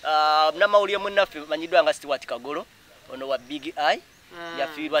namawulire munnaffe manyiddwa nga Stewart Kagolo ono wa Big Eye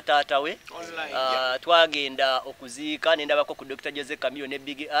yafiirwa taata we twagenda okuziika nendabako ku Dr. Jose Camilo ne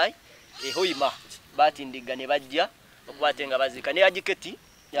Big Eye ehoima batindiga ne bajja okubate nga baziika ne ajiketi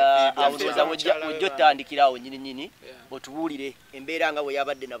awuloza wojja otandikirawo nyini otubuulire embeera nga bwe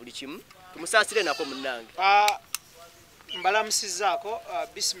yabadde na buli kimu tumusaasire nako munnange mbalamusizaako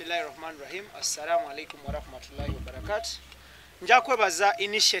bismillahirrahmanirrahim assalamu alaikum warahmatullahi wabarakatuh nja kwebaza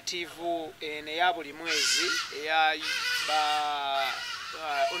initiative neya buli mwezi eya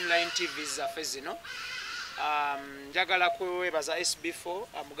online tv zaffe zino njagala kwebaza SB4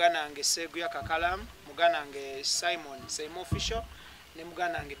 muganange Seguya Kakalamu muganange Symore official ne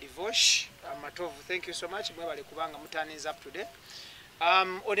muganange Devosh Matovu thank you so much mwebale kubanga mutaniza up today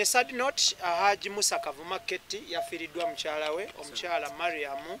On a sad note, Haji Musa Kavuma Keti yafiridwa mchala we, omuchala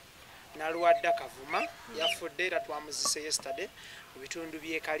Mariamu Naluwadda Kavuma yafudde era twamuzise yesterday mu bitundu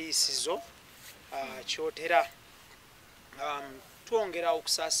by'ekaliisizo kyotera twongera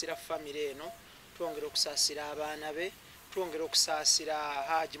okusaasira family eno, twongera okusaasira abaana be, twongera okusaasira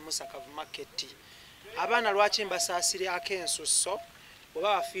Haji Musa Kavuma Keti. Abaana lwaki mbasaasirako ensusso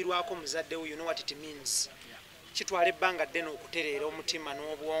oba bafiirwako muzadde we, you know what it means. Kitwala ebbanga ddene okutereera omutima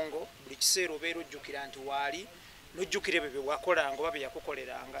n'obwongo, buli kiseera obeera ojjukira nti waali n'ojjukira ebyo bye wakolanga oba bye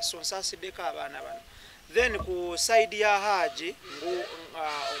yakukoleranga. So nsaasiddeko abaana bano. Then ku side ya Haji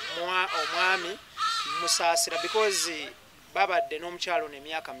omwami musaasira because babadde n'omukyalo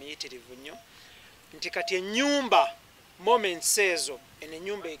n'emyaka miyitirivu nnyo nti kati ennyumba moments ezo eno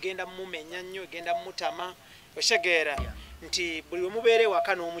ennyumba egenda mumenya nnyo, egenda mutama oshegeera nti buli wemubeere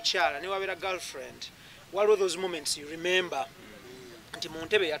waka n'omukyala ne wabeera girlfriend waliwo those moments you remember nti mu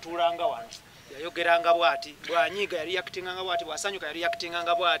ntebe yatuulanga wano yayogeranga bwati, bwanyiiga yali yakitinganga bwati, bwasanyuka yali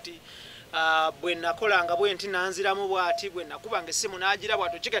yakitinganga bwati, bwe nakolanga bwe nti nanziramu bwati, bwe nakubanga essimu n'agira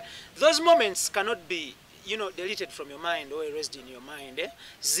bwati. Those moments cannot be deleted from your mind or erased in your mind.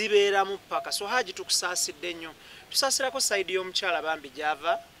 Zibeeramu paka. So Haji tukusaasidde nnyo. Tusaasirako side y'omukyala bambi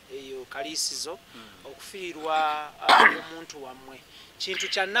gyava eyo kaliisizo okufiirwa omuntu wammwe. Kintu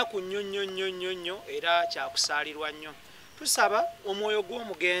kya nnaku nnyo era kyakusaalirwa nnyo. Tusaba omwoyo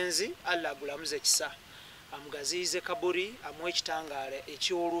gw'omugenzi Allah agulamuze ekisa, amugaziize kaburi, amuwe ekitangaala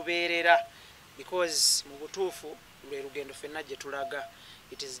eky'olubeerera, because mu butuufu lwe lugendo ffenna gye tulaga.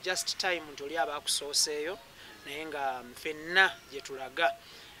 It is just time nti oli abaakusooseeyo naye nga ffenna gye tulaga.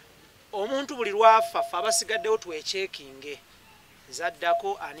 Omuntu buli lwafa ffe abasigaddewo twechekinge, nze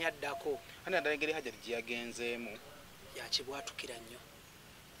addako ani addako. Ani addala engeri Haji gye yagenzeemu yakibwatukira nnyo.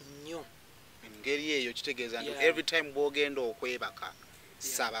 Engeri eyo kitegeeza nti every time bw'ogenda okwebaka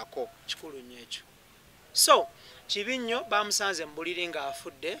sabako. Kikulu nnyo ekyo. So kibi nnyo bamusanze mu buliri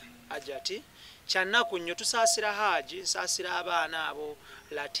ng'afudde. Ajati kyannaku nnyo tusaasira Haji, nsaasira abaana abo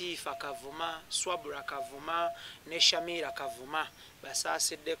Latifa Kavuma, Swabura Kavuma ne Shamira Kavuma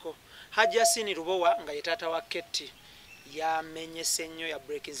basaasiddeko. Haji Yasini Rubowa nga ye taata wa Keti yamenyese nnyo, ya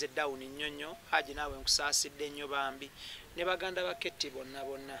breakinze down nnyo. Haji naawe nkusaasidde nnyo bambi ne baganda ba Keti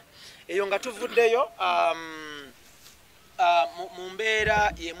bonna. Eyo nga tuvuddeyo mu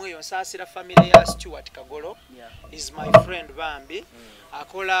mbeera yemu eyo nsaasira family ya Stuart Kagolo is my friend bambi.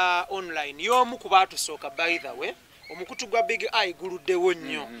 Akola online y'omu ku baatusooka by the way. Omukutu gwa Big Eye guluddewo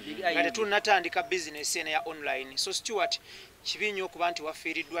nnyo nga tetunnatandika business eno ya online. So Stuart kibi nnyo okuba nti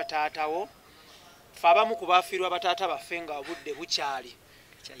wafiiriddwa taatawo. Ffe abamu ku baafiirwa bataata baffe nga obudde bukyali.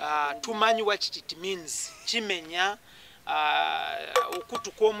 Tumanyi what it means. Kimenya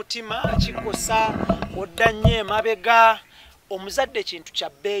okutuka omutima, kikosa odda nnyo emabega. Omuzadde kintu kya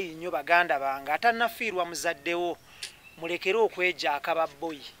bbeeyi nnyo baganda bange, atannafiirwa muzaddewo mulekere okweja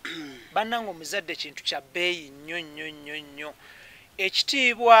akababboyi. Bannange omuzadde kintu kya bbeeyi nnyo.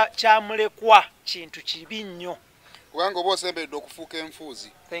 Ekitiibwa kyamulekwa kintu kibi nnyo. Wange oba osembedde okufuuka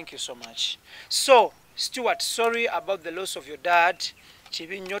enfuuzi. Thank you so much. So Stuart, sorry about the loss of your dad.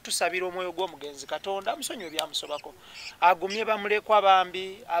 Kibi nnyo, tusabira omwoyo gw'omugenzi Katonda musonyiwe byamusobako. Agumye bamulekwa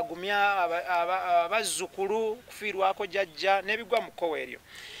bambi, agumye abazzukulu kufiirwako jjajja n'ebigwa mu kkowa eryo.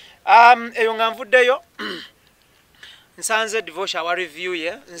 Eyo nga nvuddeyo nsanze Devosh awa review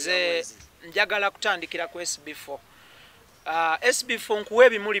ye, nze njagala kutandikira ku SB4. SB4 nkuwa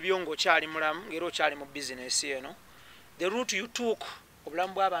ebimuli byo ng'okyali mulamu ng'era okyali mu bizinesi eno. The route you took,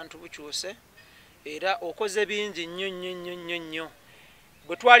 obulamu bw'abantu bukyuse era okoze bingi nnyo.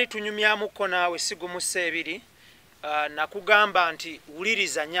 Bwe twali tunyumyamukko naawe sigumusa ebiri, nakugamba nti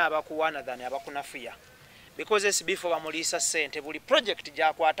wuliriza nnyo abakuwaana than abakunafuya. Because SB4 bamuliisa ssente buli project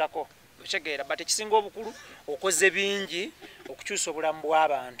gyakwatako. Otegeera, but ekisinga obukulu okoze bingi okukyusa obulamu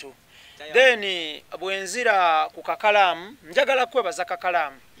bw'abantu. Then bwenzira ku Kakalaamu, njagala kwebaza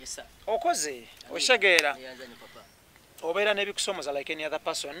Kakalaamu. Yes sir. Okoze, otegeera. Obeera n'ebikusomoza like any other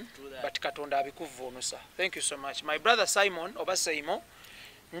person, but Katonda abikuvuunusa. Thank you so much. My brother Simon, oba Symore,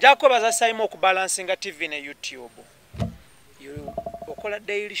 nja kwebaza Symore okubalansinga TV ne YouTube. Okola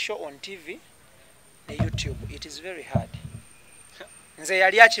daily show on TV ne YouTube. It is very hard. Nze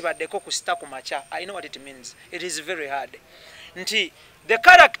yali akibaddeko kusita ku macha. I know what it means. It is very hard. Nti the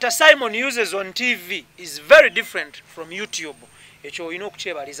character Simon uses on TV is very different from YouTube. Ekyo olina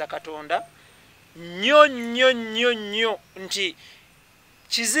okukyebaliza Katonda nnyo nti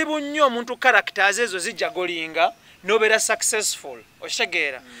kizibu nnyo omuntu characters ezo zijjagolinga nobeera successful.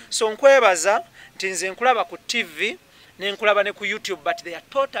 Oshegeera. So nkwebaza nti nze nkulaba ku TV nenkulaba ne ku YouTube, but they are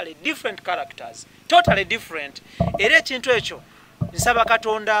totally different characters. Totally different. Era ekintu ekyo nsaba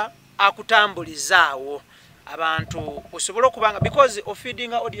Katonda akutambulizaawo abantu osobola okubanga because of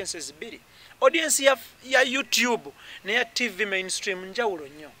feeding audiences biri audience ya YouTube ne ya TV mainstream njawulo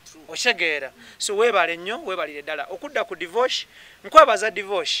nnyo oshegeera so webale nnyo webalire ddala okudda ku Devosh nkwebaza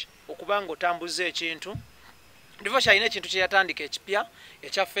Devosh okubanga otambuza ekintu Devosh alina ekintu kye yatandika ekipya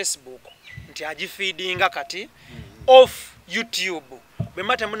ekya Facebook nti agifeedinga kati off YouTube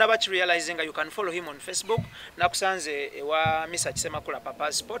bemate munaba realizing you can follow him on Facebook nakusanze ewa Misa Kisemakula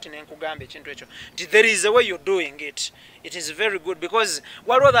Papa Sport nenkugamba ekintu ekyo there is a way you're doing it. It is very good because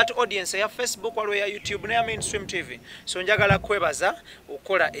waliwo that audience ya Facebook waliwo ya YouTube ne ya mainstream TV so njagala kwebaza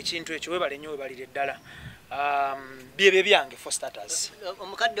okola ekintu ekyo webale nnyo webalire ddala byebye byange for starters.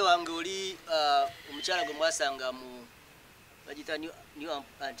 Omukadde wange oli omukyala gwe mwasanga mu bagita new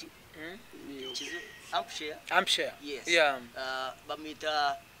anti Hampshire. Yes. Yeah.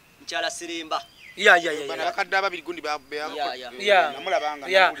 Bamita Mchala Sirimba. Yeah. Bakadde ababiri gundi Yeah.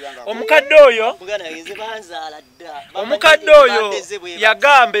 namulabanga omukadde oyo omukadde oyo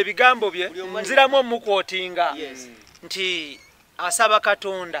yagamba ebigambo bye nziramu omukwotinga nti asaba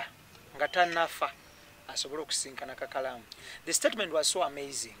Katonda nga tannafa asobole okusinkana Kakalaamu. The statement was so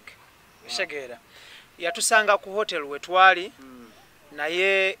amazing. Shegeera yatusanga ku hotel wetwali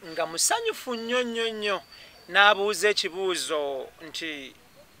naye nga musanyufu nnyo n'abuuza ekibuuzo nti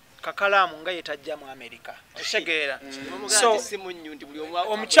Kakalaamu nga yetajja mu America oshegeera so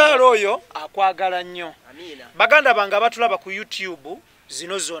omukyalo oyo akwagala nnyo baganda bange abatulaba ku YouTube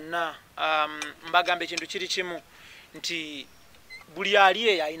zino zonna mbagamba ekintu kiri kimu nti buli ali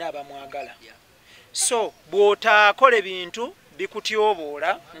eyo alina abamwagala so bw'otaakola ebintu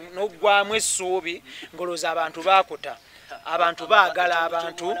bikutyoboola n'oggwamu essuubi ngoloza abantu bakuta abantu baagala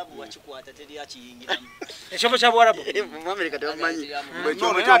abantu ekyobo kya Bwarabu mu America tebamanyi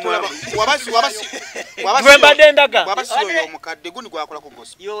wembadde ndaga wabasiyo omukadde gundi gwakola ku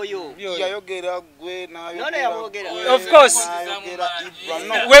gospel yoyo yayogera gwe yayogera of course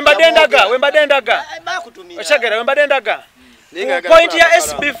wembadde ndaga oshagera wembadde ndaga point ya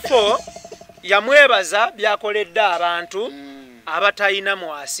SB4 yamwebaza byakoledde abantu abatayina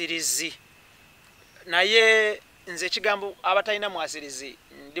mwasirizi naye nze ekigambo abatayina mwasirizi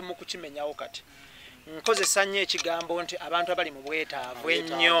ndi mu kukimenyawo kati nkozesa nnyo ekigambo nti abantu abali mu bwetaavu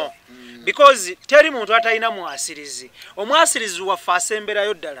ennyo because teri muntu atayina mwasirizi omwasirizi waffe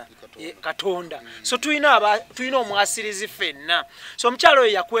asemberayo ddala Katonda so tulina omwasirizi ffenna so omukyalo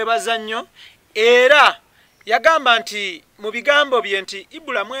oyo yakwebaza nnyo era yagamba nti mu bigambo bye nti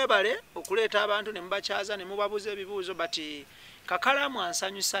Ibula mwebale okuleeta abantu ne mubakyaza ne mubabuza ebibuuzo bati Kakalaamu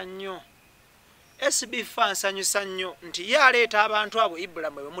ansanyusa nnyo SB4 ansanyusa nnyo nti ye aleeta abantu abo Ibula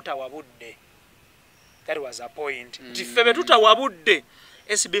mwe mutawabudde. That was a point. Nti ffe be tutawabudde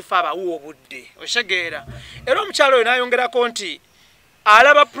SB4 abawuwa obudde oshegeera era omukyalo oyo n'ayongerako nti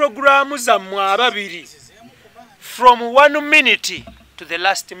alaba programu zammwe ababiri from 1 minute to the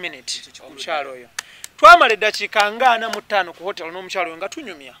last minute omukyalo oyo twamala eddakiika nga 45 ku hotel n'omukyalo oyo nga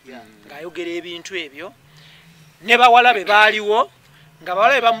tunyumya ng'ayogera ebintu ebyo ne bawala be baaliwo nga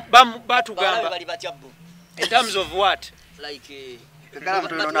bawala batugamba in terms of what like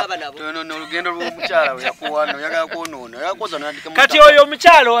olugendo lw'omukyala yakuwano yagala kwonoona yakoza n'andika kati oyo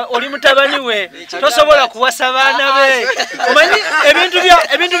omukyalo oli mutabani we tosobola kuwasa baana be omanyi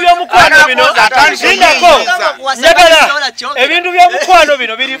ebintu by'omukwano bino zindako njagala ebintu by'omukwano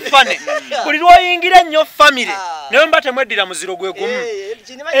bino biri fane buli lw'oyingira nnyo famire naye mba temweddira muziro gwe gumu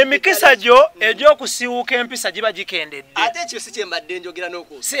emikisa gyo egy'okusiiwuka empisa giba gikendedde ate ekyo si kye mbadde njogera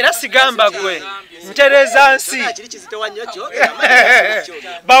n'okuusa era sigamba gwe ntereza nsi kiri kizitowa nnyo kyo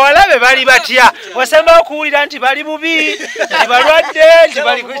bawalabe bali batya wasemba okuwulira nti bali bubi nti balwadde nti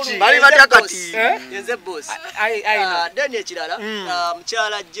bali kuki bali batya kati nze boss deni ekirala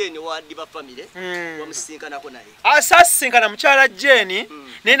mukyala Jane wa Diba family wamusinkanako naye asasinkana mukyala Jane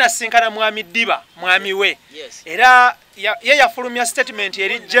naye nasinkana mwami Diba mwami we era ye yafulumya statement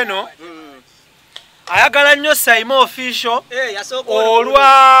eri Jeno ayagala nnyo Symore official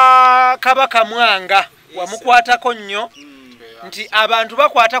olwa Kabaka Mwanga wamukwatako nnyo nti abantu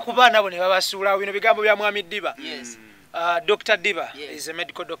bakwata ku baana bo ne babasuula bino bigambo bya mwami Diba Dr. Diba is a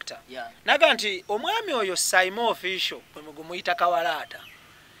medical doctor naga nti omwami oyo Symore official muyita Kawalaata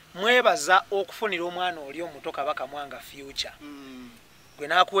mwebaza okufunira omwana oli omuto Kabaka Mwanga future gwe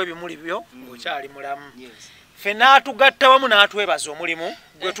n'akuwa ebimuli byo ng'okyali mulamu ffe n'atugatta wamu n'atwebaza omulimu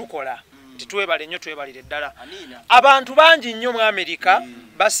gwe tukola nti twebale nnyo twebalire ddala abantu bangi nnyo mu America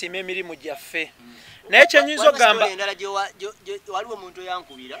basiima emirimu gyaffe naye kyenyinza okugamba waliwo omuntu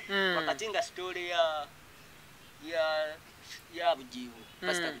yankubira wakati nga story ya bujibu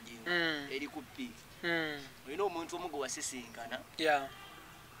pastor bujibu eri kupi olina omuntu omu gwe wasisinkana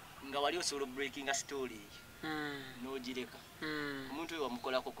nga wali osobola breakinga story n'ogireka omuntu oyo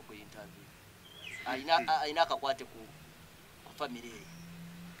wamukolako ku interview alina akakwate ku family eyo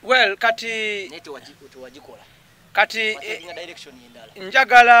well kati naye tewagikola kati direction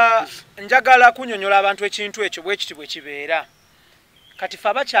endala njagala kunyonyola abantu ekintu ekyo bwekiti bwe kibeera kati fe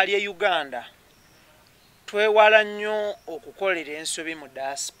abakyali e Uganda twewala nnyo okukolera ensobi mu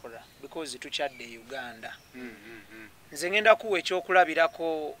diaspora because tukyadde e Uganda nze ngenda kuwa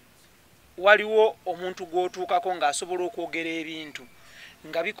ekyokulabirako waliwo omuntu gw'otuukako ng'asobola okwogera ebintu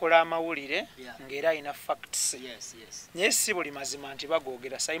nga bikola amawulire ng'era alina facts naye si buli mazima nti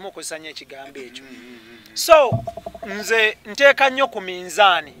bagoogera sayimu okozesa nnyo ekigambo ekyo so nze nteeka nnyo ku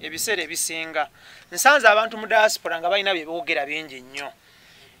minzaani ebiseera ebisinga nsanze abantu mu diaspora nga balina bye boogera bingi nnyo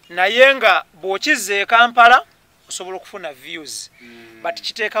naye nga bw'okizza e Kampala osobola okufuna views but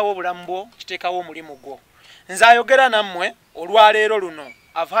kiteekawo obulamu bwo kiteekawo omulimu gwo nze ayogera nammwe olwaleero luno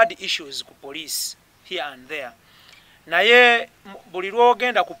I've had issues ku police here and there naye buli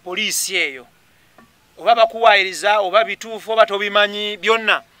lwogenda ku police eyo oba bakuwaayiriza oba bituufu oba tobimanyi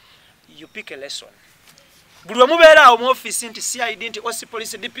byonna you pick a lesson buli lwe mubeera awo mu office nti CID nti OC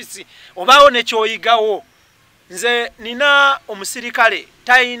police DPC obaawo nekyoyigawo nze nina omusirikale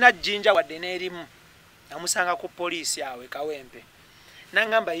talina jjinja wadde n'erimu namusanga ku police awe Kawempe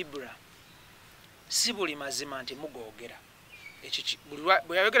nangamba Ibrak si buli mazima nti mugoogera ekyo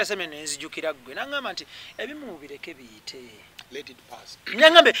bwe yayogera seme nenzijukira ggwe nangamba nti ebimu mubireke biyite let it pass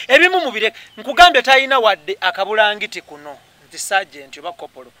nyangambe ebimu mubireke nkugambye talina wadde akabulangiti kuno nti sergeant oba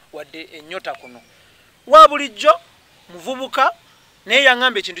kopolo wadde ennyota kuno wa bulijjo muvubuka naye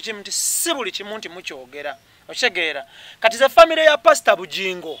yangamba ekintu kimu nti si buli kimu nti mukyogera okitegeera kati ze family ya Pastor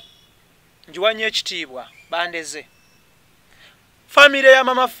Bujingo njiwanye ekitiibwa bandeze family ya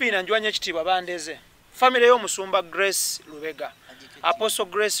Mama Fina njiwanye ekitiibwa bandeze family y'omusumba Grace Lubega Apostle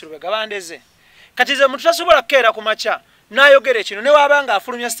Grace Lubega bandeze kati ze muntu tasobola kukeera ku macha nayogera kino ne wabanga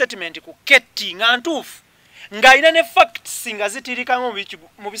afulumya statement ku Ketty nga ntuufu ng'alina ne facts nga zitirika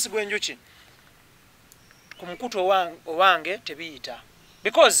mu bisigo enjuki ku mukutu owange tebiyita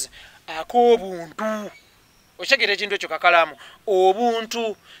because ak'obuntu okyegera ekintu ekyo kakalaamu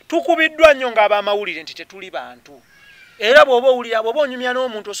obuntu tukubiddwa nnyo ng'abamawulire nti tetuli bantu era bw'oba owulira bw'oba onyumya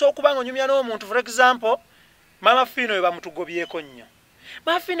n'omuntu osobola okuba nga onyumya n'omuntu for example Mama Fina we bamutugobyeko nnyo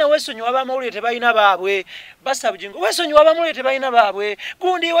Mama Fina weesonyiwa abamawulire tebalina baabwe Pastor Bujingo weesonyiwa abamawulire tebalina baabwe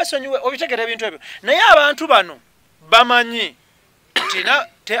gundi weesonyiwe obitegera ebintu ebyo naye abantu bano bamanyi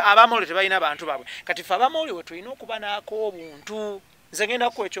nti abamawulire tebalina bantu baabwe kati fe abamawulire we tulina okuba naako obuntu nze ngenda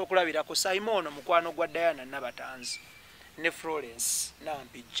kuwa ekyokulabirako Symore mukwano gwa Diana Nabatanzi ne Florence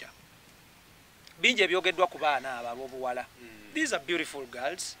Nampijja bingi ebyogeddwa ku baana abo ab'obuwala these are beautiful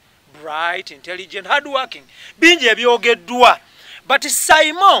girls bright intelligent hard working bingi ebyogeddwa but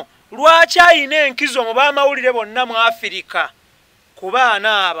Symore lwaki ayina enkizo mu bamawulire bonna mu Afirika ku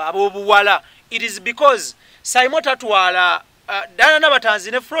baana abo ab'obuwala it is because Symore tatwala Diana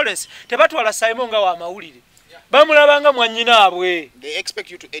Nabatanzi ne Florence tebatwala Symore nga wa mawulire bamulabanga mwanyinaabwe they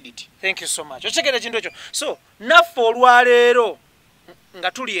expect you to edit thank you so much okitegeera ekintu ekyo so naffe olwaleero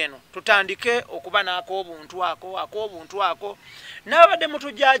nga tuli eno tutandike okuba naako obuntu ako n'abadde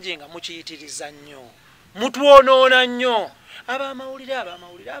mutujjaji nga mukiyitiriza nnyo mutwonoona nnyo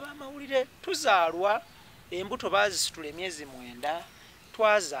abamawulire tuzaalwa embuto baazisitula emyezi 9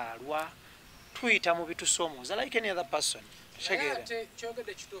 twazaalwa tuyita mu bitusoomooza like any other person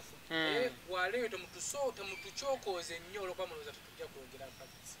kyogedde kituufu waleero temutukyokooze nnyo olwokuba mulowooza tetujja kwogera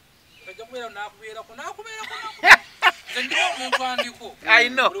tajja kubeera nakubeerako nze ndina omuntu andiko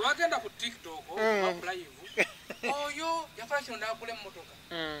buli wagenda ku TikTok oba live oyo yafala kino naagula emmotoka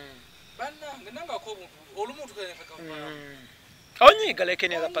bannange nangako obuntu olumu tukenefeka onyiga like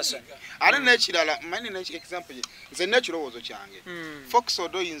any other person ate n'ekirala mani example nze n'ekirowoozo kyange Fox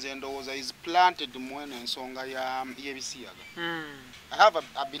Odoyinze ndowooza is planted mweno ensonga y'ebisiyaga I have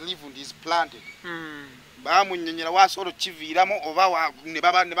a belief in is planted bamunyenyera wasobola okukiviiramu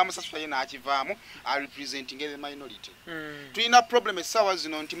oba ne bamusasula ye n'akivaamu are representing the minority tulina problem essaawa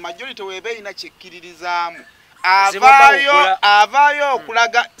zino nti majority weeba erina kyekkiririzaamu avaayo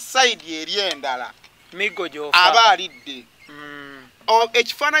okulaga side eri endala migo gyofa aba alidde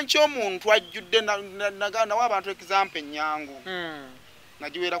ekifaananyi ky'omuntu ajjudde nawa abantu example ennyangu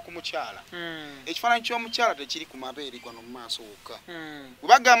nagiweera ku mukyala ekifaananyi ky'omukyala tekiri ku mabeere gano mu maaso wokka bwe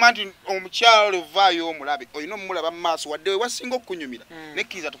bagamba nti omukyala oluvaayo omulabe olina omulaba mu maaso wadde we wasinga okukunyumira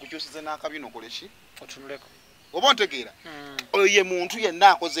nekkiriza tukukyusize n'akabino okole ki otunuleko oba ntegeera oyo ye muntu yenna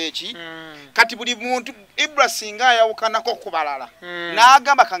akoze eki kati buli muntu Ibra singa ayawukanako ku balala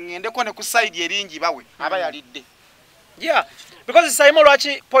n'agamba kangendeko ne ku side eringi bawe aba yalidde. Yeah, because Symore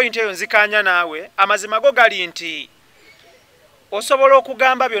lwaki point eyo nzikanya naawe amazima go gali nti osobola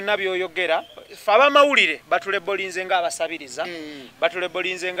okugamba byonna byoyogera fe abamawulire batulebolinze nga abasabiriza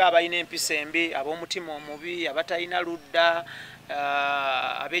batulebolinze nga abalina empisa embi ab'omutima omubi abatalina ludda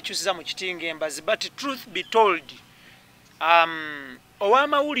abekyusiza mu kitinga embazi but truth be told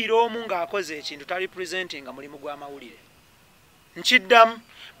ow'amawulire omu ng'akoze ekintu tali presenting nga mulimu gw'amawulire nkiddamu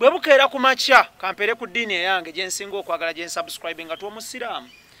bwe bukeera ku makya kampere ku ddiini eyange gye nsinga okwagala gye nsubscribe nga twomusiraamu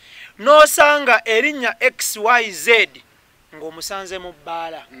n'osanga erinnya XYZ ng'omusanze mu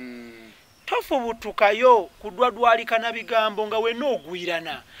bbaala tofubutukayo kudwadwalika na bigambo nga wenna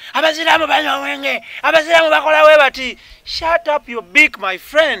ogwirana abaziraamu banywa omwenge abaziraamu bakola we bati shut up your beak my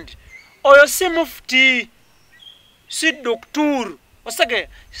friend oyo si mufti si doktur osage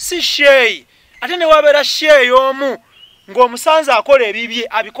si sheyi ate ne wabeera sheyi omu ng'omusanze akola ebibye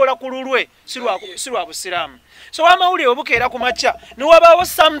abikola ku lulwe si lwa busiraamu so wamawulire obukeera ku makya ne wabaawo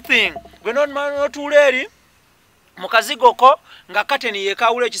something gwe notuula eri mukazigoko nga kateni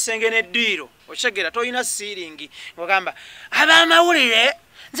yekawula ekisenge n'eddiiro okitegeera toyina siiringi ng'ogamba ab'amawulire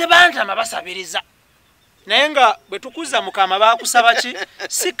nze bantama basabiriza naye nga bwe tukuza mukama baakusaba ki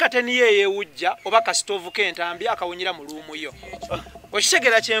si kateni yeeyewujja oba kasitoovu k'entambi akawunyira mu luumu yo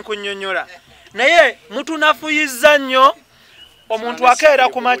okitegeera kyenkunnyonnyola naye mutunafuyizza nnyo omuntu akeera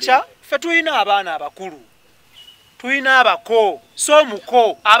ku makya ffe tulina abaana abakulu tulina abako so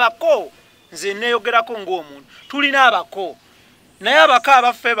muko abako nze neeyogerako ng'omuntu tulina abako naye abako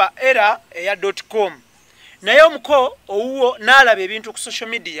abaffe ba era eya .com naye omuko owuwo n'alaba ebintu ku social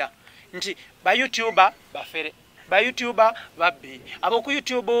media nti bayoutuber bafere bayoutuber babbi ab'oku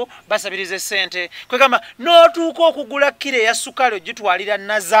youtube basabiriza essente kwegamba n'otuuka okugula kiro eya sukali ogitwalira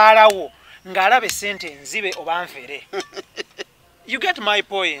nazaalawo ng'alaba essente enzibe oba nfere. You get my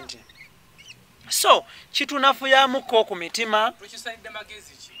point. So kitunafuyamuko ku mitima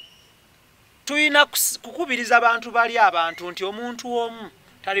tuyina kukubiriza abantu bali abantu nti omuntu omu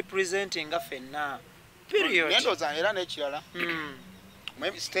tali presenting nga ffenna period nendoza era n'ekirala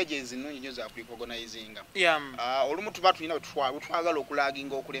stages nnungi nnyo za pre-organizing olumu tuba tulina twagala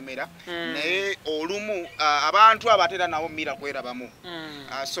okulaginga okulemera naye olumu abantu abatera nabo mira kwerabamu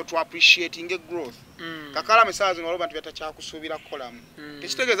so to appreciating a growth kakala mesazi ngalo bantu batakyakusuubira kukolamu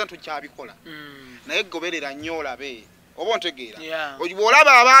tekitegeeza nti kyabikola naye goberera nnyo olabe oba ontegeera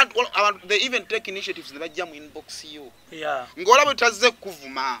olaba abantu they even take initiatives ne bajja mu inbox yo ng'olaba tazze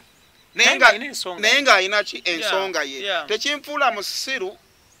kuvuma naye nga ayina ki ensonga ye tekimfuula musiru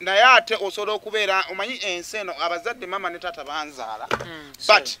naye ate osobola okubeera omanyi ensi eno abazadde mama ne taata banzaala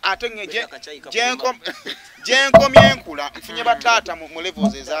but ate gyenkomye enkula nfunye bataata mu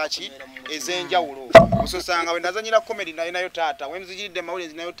levels ezaki ez'enjawulo ososanga wendazanyira comedy nayo taata wenzigiridde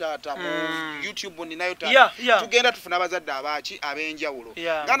mawulire nayo taata mu YouTube ninayo taata tugenda tufuna abazadde abaki ab'enjawulo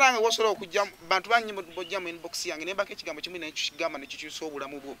nga nange wosobola okujja bantu bangi bojja mu inbox yange ne mbaka ekigambo kimu nekikigamba nekikyusa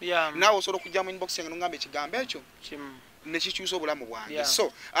obulamu bwo naawe osobola okujja mu inbox yange nongamba ekigambo ekyo nekikyusa obulamu bwange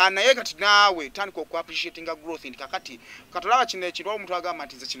so naye kati naawe tandika okwapreciatinga growth nti kakati katolaba kino ekirwa omuntu agamba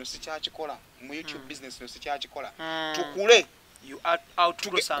nti nze kino sikyakikola mu YouTube business kino sikyakikola tukule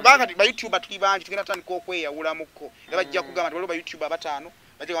bakati ba YouTuber tuli bangi tugenda tandika okweyawulamuko ne bajja kugamba nti waliwo ba YouTuber abataano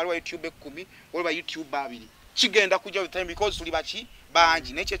bajja waliwo YouTube 10 waliwo ba YouTuber 2 kigenda kujja with time because tuli baki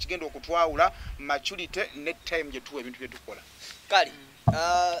bangi nekyo kigenda okutwawula maturity ne time gye tuwa ebintu bye tukola kali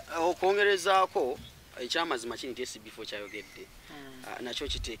okwongerezaako ekyamazima kini nti SB4 kyayogedde nakyo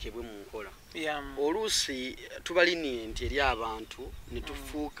kiteekebwe mu nkola oluusi tubalini nti eri abantu ne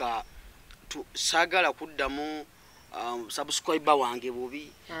tufuuka saagala kuddamu subscriber wange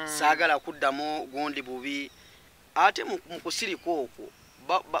bubi saagala kuddamu gondi bubi ate mu kusirika okwo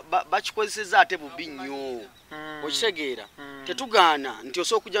bakikozeseza ate bubi nnyo okitegeera tetugaana nti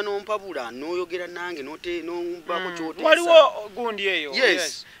osobola okujja n'ompabula n'oyogera nange nombako kyoteesa waliwo gundi eyo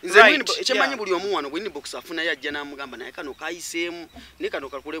yes nze ekyemanyi buli omu wano bwe inbox afunayo ajja n'amugamba naye kano kayiseemu ne kano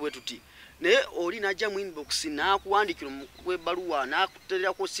kakule bwe tuti naye oli n'ajja mu inbox n'akuwandikira omukuba ebbaluwa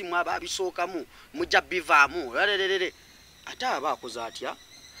n'akutererako simu aba abisookamu mujja bivaamu lererere ate aba akoze atya.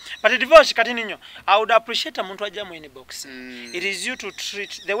 But Devosh kati ninyo I would appreciate a muntu ajja mu inbox it is you to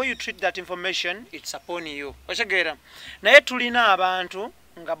treat the way you treat that information it's upon you oshegera naye tulina abantu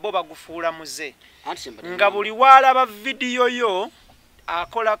nga bo bagufuula muze nga buli waalaba video yo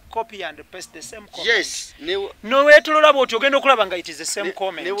akola copy and paste the same comment. Yes. No wetolola bwoti ogenda okulaba nga it is the same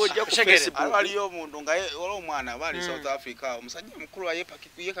comment. Ne wojja ku Facebook. Aliyo omuntu nga wala omwana bali South Africa omusajja mukulu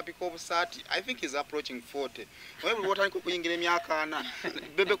yekapika obusaati. I think he's approaching 40. Wewe buli wotandika okuyingira emyaka 4.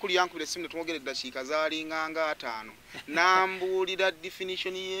 Bebe kuli yankubira simu tumwogere eddakiika zaalinganga 5. Nambuulira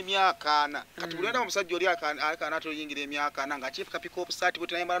definition y'emyaka 4. Kati buli wenda omusajja oli akana atoyingira emyaka 4 nga akipika obusaati bwe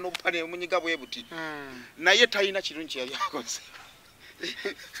tayambala n'obupale munyiga bwe buti. Naye talina kirungi yali akoze.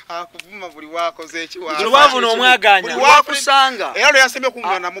 Akuvuma buli wakoze ekiwa. Luwavu n'omwaganya. Buli wakusanga. Era lwe yasembye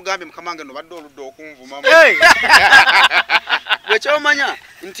kumva na mugambe mukamange no badde oludde okunvuma. Bwe kyomanya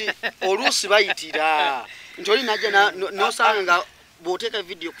nti oluusi bayitira. Nti oli najja n'osanga nga bw'oteeka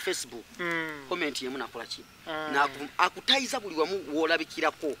video ku Facebook. Comment yemu nakola ki? Akutayiza buli wamu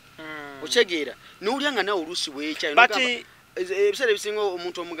w'olabikirako. Okyegeera. N'olya nga nawe oluusi weekyayo. Ebiseera ebisinga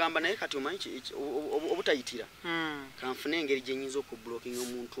omuntu omugamba naye kati omanyi obutayitira. Kanfune engeri gye nnyinza okublockinga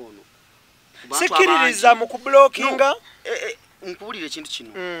omuntu ono. Sikiririza mu kublockinga. Nkuwulira ekintu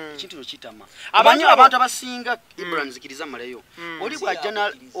kino. Ekintu kino kitama. Abantu abasinga Ibrak nzikiriza maleyo.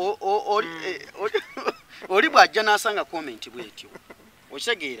 Oli bw'ajja n'asanga comment bw'etyo.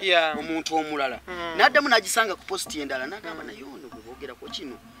 Okitegeera omuntu omulala. N'addamu n'agisanga ku post endala n'agamba naye ono bwe boogerako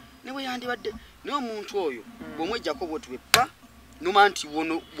kino. Newe yandibadde naye omuntu oyo bw'omwejjako bw'otwe pa numa nti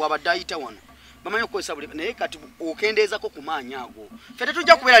wono bw'abadde ayita wano bamanyi okukozesa buli naye kati okendeezako ku maanyi ago ffe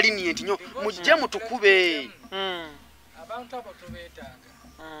tetujja kubeera linient nnyo mujje mutukube. Abantu abo tubeetaaga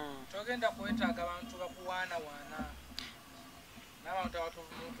togenda kwetaaga abantu bakuwaanawaana n'abantu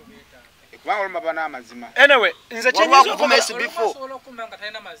abatumuntu beetaaga kubanga olumba bana amazima. Anyway nze kyenyiza okuvuma SB4 osobola okumba nga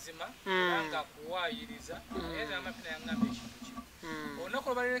talina mazima nga akuwaayiriza naye zamapina yangamba ekintu kino olunaku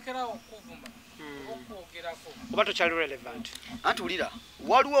lwebalekerawo okuvuma okwogerako oba tokyali relevant. Antuwulira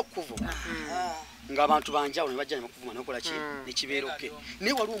waliwo okuvuma ng'abantu banjawulo ne bajja ne bakuvuma n'okola ki ne kibeera oke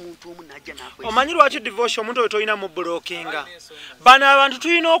naye waliwo omuntu omu n'ajja n'akwesa. Omanyi lwaki Devosh omuntu oyo tolina mu blockinga? Bano abantu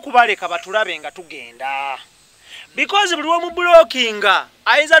tulina okubaleka batulabe nga tugenda. Because buli omu blockinga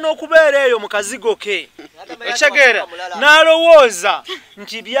ayinza n'okubeera eyo mu kazigo ke. Ekitegeera n'alowooza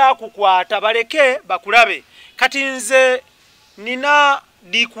nti byakukwata baleke bakulabe. Kati nze nina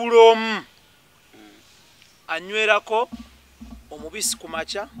dikulomu anywerako omubisi ku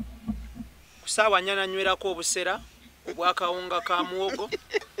makya ku ssaawa 4 anywerako obusera obwakawunga ka muwogo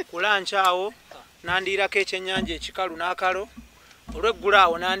ku lanci awo nandiirako ekyennyanja ekikalu n'akalo olw'eggulu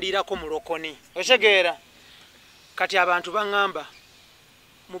awo nandiirako mulokoni. Okitegeera kati abantu baŋŋamba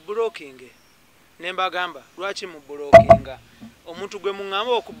mu blocking ne mbagamba lwaki mu blockinga omuntu gwe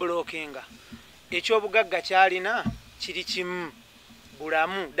muŋŋamba okublockinga ekyobugagga kyalina kiri kimu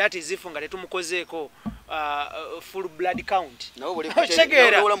bulamu that is if nga tetumukozeeko full blood count.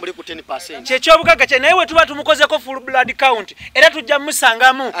 Kyekyobugaga kye naye we tuba tumukozeko full blood count era tujja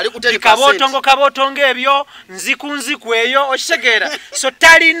musangamu kabotongo ebyo nziku eyo okitegeera so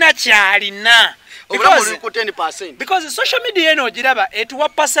talina kyalina because social media eno ogiraba etuwa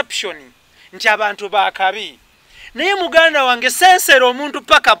perception nti abantu bakabi naye muganda wange sensera omuntu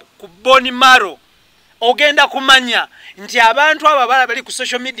paka ku boni maro ogenda kumanya nti abantu abo bali ku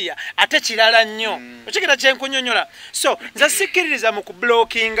social media ate kirala nnyo okigenda kyenkunyonyola so nze sikiririza mu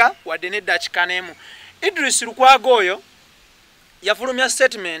kublockinga wadde nedda kikanemu. Idris Lukwago oyo yafulumya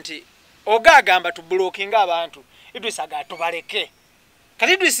statement ogagamba tublockinga abantu Idris agatubaleke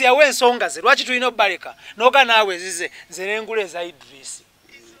kati Idris yawe ensonga ze lwaki tulina obaleka noga naawe zize nze nengule za Idris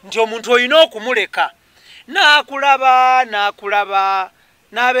nti omuntu oyina okumuleka nakulaba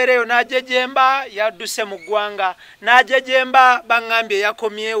nabereyo najejemba yadduse mu ggwanga najejemba bangambye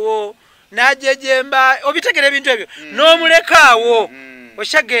yakomyewo najejemba obitegere ebintu ebyo n'omulekaawo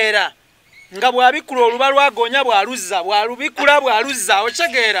okitegeera nga bwabikula oluba lwagonya bwalubikula bwaluzza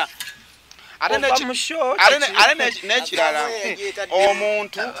okitegeera nekirala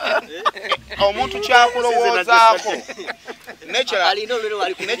omuntu kyakulowoozaako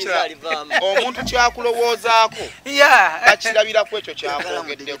omuntu kyakulowoozaako bakirabiraku ekyo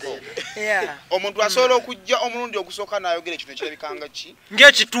kyakwogeddeko omuntu asobola okujja omulundi ogusooka n'ayogera ekino kirabikanga ki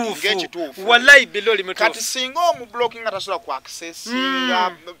ng'ekituufu wallahi biloli mutuufu kati singa omublocking nga tasobola ku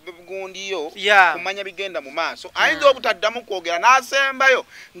accessinga gundiyo kumanya bigenda mu maaso ayinza obutaddamu kwogera n'asembayo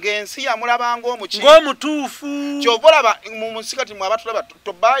ng'ensi yamulaba ng'omutuufu kyovolaba mu nsi kati mwe abatulaba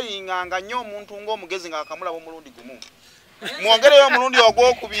tobayinganga nnyo omuntu ng'omugezi ng'akamulaba omulundi gumu mwongereyo omulundi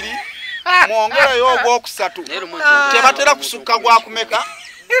ogwokubiri mwongereyo ogwokusatu tebatera kusukka gwakumeka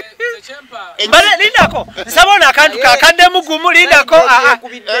Mbale lindako. Nsabona akantu kakadde mugumu lindako.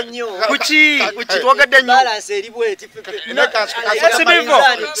 Kuchi twogedde nnyo. Balance eri bweti.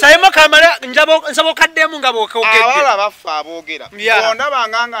 SB4. Sayimo kamala nsabo kaddemu nga bokogedde. Abala bafa aboogera. Bonda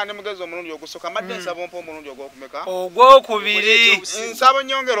banganga ndi mugezi omulundi ogusoka madde nsabo mpo omulundi ogwokumeka. Ogwokubiri. Nsabo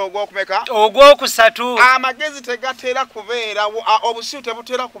nyongero ogwokumeka. Ogwokusatu. Amagezi tegatera kubeerawo obusiru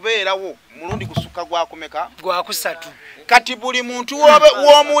tebutera kubeerawo mulundi gusuka gwakumeka. Gwakusatu. Kati buli muntu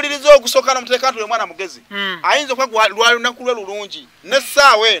w'omuwuliriza ogusoka n'omuteeka tuli mwana mugezi ayinza okuba lwalunaku lwe lulungi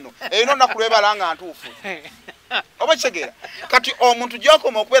n'essaawa eno erina olunaku lwebala nga ntuufu oba kitegeera kati omuntu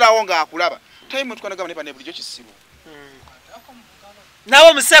gy'okoma okubeerawo ng'akulaba tayimu tukanagamba ne bane bulijjo kisibu nawe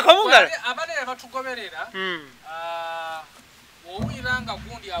omuseeko mungalo abale batugoberera owulira nga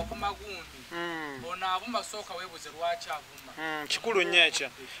gundi avuma gundi ono avuma sooka weebuze lwaki avuma kikulu nnyo ekyo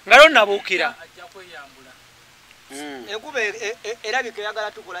nga lonnabuukira ajja kweyambula Enkuba erabika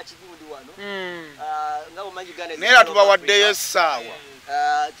yagala tukola kigundi wano. Nga omanyi gane. Nera tubawaddeyo essaawa.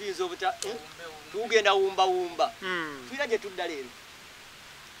 Tuyinza obuta tugenda wumba. Tuyira gye tudda leero.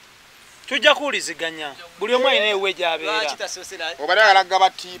 Tujja kuwuliziganya. Buli omu alina ewe gy'abeera. Oba ayagala gaba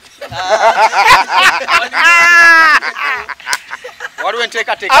tiipu. Waliwo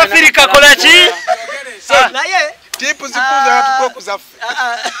enteekateeka. Afirika kola ki? Naye tipu zikuza tukokuza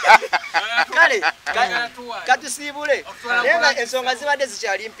kale katusiibule nenga ensonga zibadde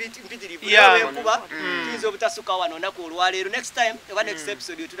zikyali mpitirivu enkuba tuyinza obutasuka wano naku olwaleero next time oba next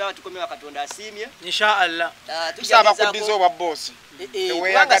episode tulaba tukomyewa Katonda asiimye inshallah tusaba kuddiza obwa bosi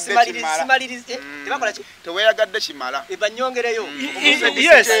teweyagadde kimala ebanyongereyo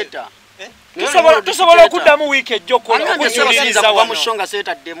tusobola okuddamu wiiki ejja okuwuliriza wa mushonga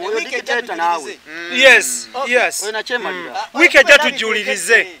setadde mu dikiteta nawe yes wiiki ejja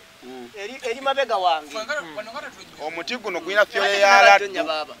tujiwulirize eri mabega wange omuti guno gulina fyoyo yaladdu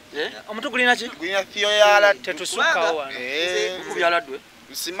omuti gulina ki gulina fyoyo yaladdu tetusukkawo wano kubyaladdu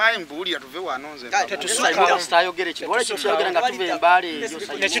simanyi mbuulira tuve wano nze tetayogere ki wala kyayogera nga tuve embaale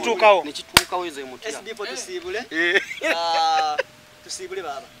nekituukawo nze mutya SB4 tusiibule tusiibule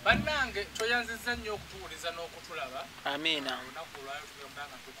baba bannange toyanziza nnyo okutuwuliza n'okutulaba amiina olunaku olwayo tugamba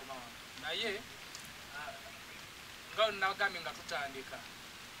nga tukoma wano naye nga nagambye nga tutandika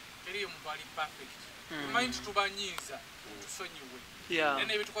teriyo muntu ali perfect tumanyi tutubanyiiza tusonyiwe naye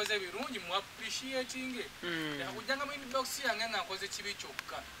nebitukoze ebirungi mu appreciating akujjanga mu inbox yange nga nkoze kibi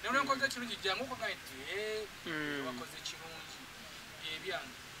kyokka naye olwenkoze ekirungi jjangu okuga nti wakoze kirungi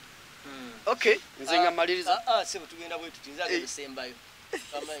byebyange okay nze nga maliriza sebo tugenda bwe tutinzaga esembayo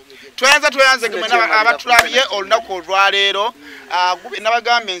tweyanze gemena abatulabye olunaku olwaleero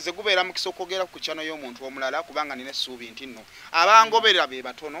nabagambe nze gubeera mu kisokogera ku channel y'omuntu omulala kubanga nina essuubi nti nno abangoberera be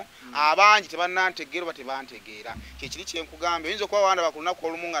batono abangi tebannantegeera oba tebantegeera kyekiri kyenkugambe oyinza okuba wanda bakulunaku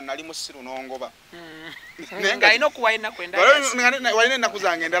olumu nga nali musiru n'ongoba alina okuwa ennaku endala walina ennaku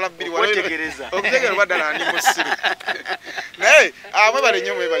zange endala bbiri okutegeera oba ddala ndi musiru naye mwebale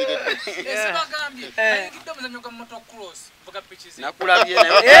nnyo mwebaliredde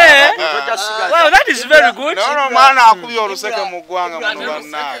Well, that is very good. No, mwana akubye oluseke mu ggwanga muno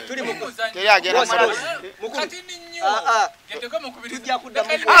bannaye. Teri agenda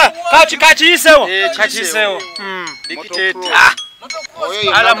kakiyisewo.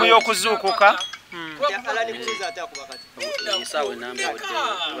 Alamu y'okuzuukuka.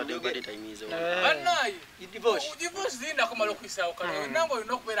 Devosh zinda kumalo kwisao kana nango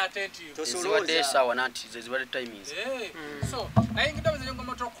inokubera attentive tosiwade sawa nanti zezibade timings so ayingida mzengo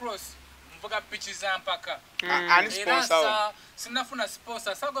motocross mvuga pitches za mpaka ani sponsor sinafuna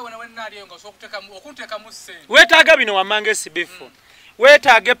sponsor sago wena aliyengo so okuteka muse wetaaga bino wamange SB4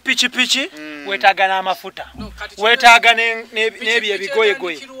 wetaaga pichi wetaaga n'amafuta wetaaga n'ebyo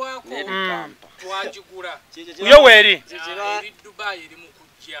ebigoyegoye twajigura yo weri Dubai iri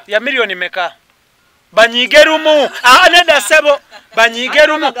mukujja ya milioni meka banyigerumu neda sebo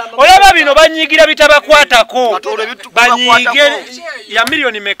banyigerumu olaba bino banyigira bitabakwatako banyigere ya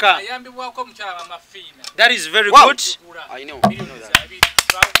milioni meka ayambibwako mchala wa mafina that is very good I know pichi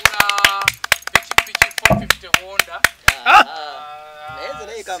 450 Honda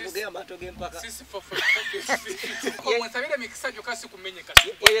kambuge matoge mpaka sisi 450 kwa mwasabile mikisajo kasi kumenye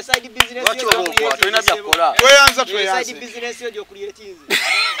kasi ye side business yo tulina byakola tweyanza side business yo kulire tinzi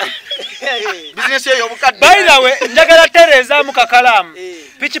business yo bukadde by the way njagala tereza mu kakalamu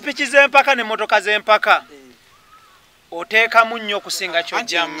pichi z'empaka ne motoka z'empaka oteeka munnyo okusinga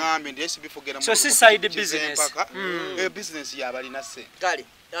kyojjamu ngambe ndi SB4 so si side business business ya balina se kale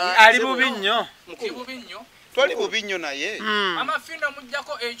ali bubi nnyo toli bubi nnyo naye amafina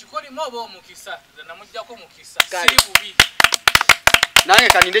mujjako ekikoli mobo omukisa na mujjako mukisa siri bubi Nange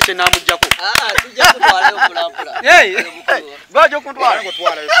kaninde kye namujjako. Tujja kutwalayo mpulampula. Gwajo kuntwala.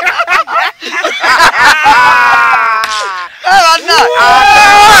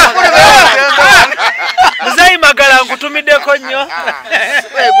 Muzayi magala nkutumiddeko nnyo.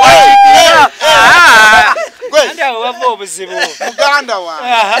 Andi awo wava obuzibu. Muganda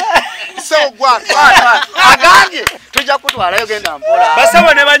wange. So gwatwala. Agambye tujja kutwalayo genda mpola.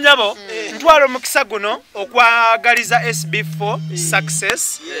 Basabo ne banyabo ntwala omukisa guno okwagaliza SB4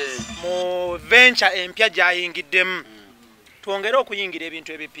 success mu venture empya gyayingiddemu. Twongere okuyingira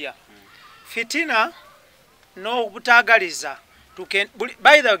ebintu ebipya. Fitina no butagaliza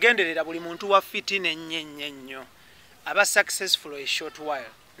by the genderera buli muntu wa fitina ennyo aba successful a short while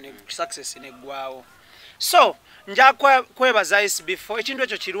ne success ne gwawo. So nja kwebaza SB4 ekintu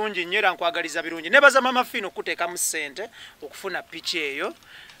ekyo kirungi nnyo era nkwagaliza birungi nebaza mama fino kuteeka mu ssente okufuna pichi eyo.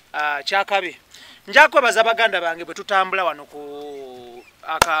 Kyakabi nja kwebaza baganda bange bwe tutambula wano ku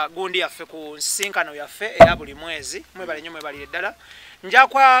akagundi yaffe ku nsinkano yaffe eya buli mwezi mwebale nnyo mwebali eddala. Nja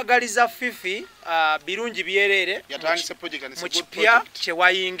kwagaliza Fifi birungi byerere mu kipya kye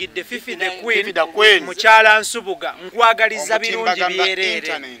wayingidde Fifi the Queen mukyala Nsubuga nkwagaliza birungi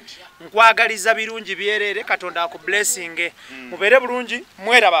byerere. Nkwagaliza birungi byerere Katonda aku blessing mubere bulungi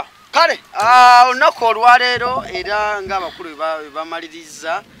mweraba. Kale olunaku olwaleero era ng'abakulu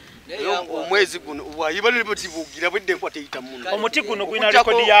bamaliriza omwezi guno wayibalibutibugira bwedde nkwata eyita muno omuti guno gwina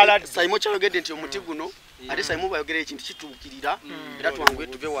rekodi ya Lad Symore kyayogedde nti omuti guno ate Symore bayogera ekintu kituukirira era twanguye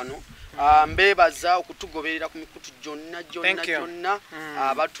tuve wano. Mbebaza okutugoberera ku mikutu gyonna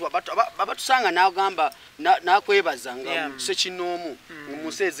abatusanga n'agamba n'akwebaza nga sekinoomu mu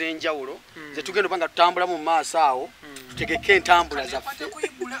nsi ez'enjawulo ze tugenda oba nga tutambula mu maaso awo tutegeke entambula zaffe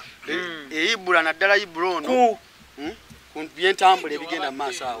eyibula naddala yibula ono ku byentambula ebigenda mu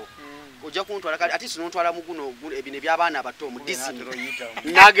maaso awo. Ojja kuntwala kale ate sinontwala mu guno ebino eby'abaana abato mu Disney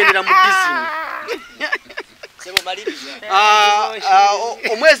n'agendera mu Disney.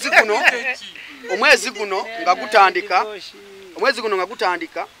 Omwezi guno nga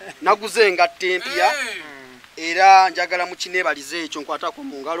gutandika naguze engatta empya era njagala mu kineebalize ekyo nkwatako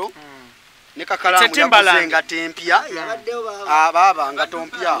mu ngalo ne Kakalaamu yaguze engatta empya ababa nga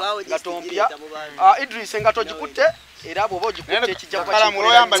tompya Idris engato gikutte era bwoba ogikutte ekijja kuba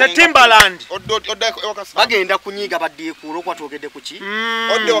Timbaland bagenda kunyiga baddiikuula okwatwogedde ku ki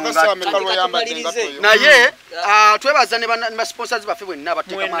naye twebaza ne basponsors baffe bwenna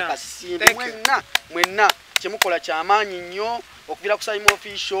bateekamu akasimbi mwenna kyemukola kyamaanyi nnyo okubira ku Symore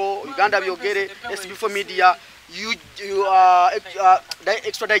Official, Uganda Byogere, SB4 Media,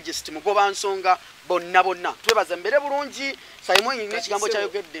 Extra Digest, Mugoba Nsonga, bonna. Twebaza mbere bulungi Symore nyine ekigambo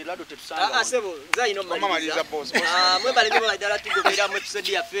kyayogedde lado tetusanga. Asebo nzayino maliza boss. Mwe bali byo dala tugobera mu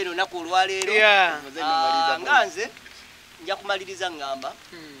episode ya fero naku olwaleero. Nganze nja kumaliriza ngamba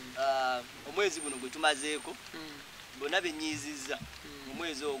omwezi guno gwe tumazeeko bonna benyiziza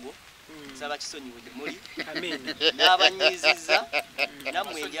omwezi ogwo saba kisonyiwe muri amen n'abanyiziza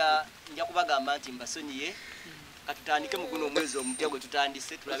namwe nja kubagamba nti mbasonyiye katutandike mu guno omwezi omupya gwe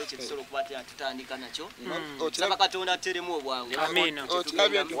tutandise tulabe kye tusobola okuba tutandika nakyo saba Katonda ateremu obwangu amen.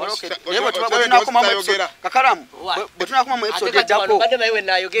 Kakalaamu bwe tunakoma mu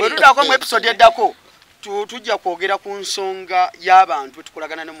episode eddako tujja kwogera ku nsonga y'abantu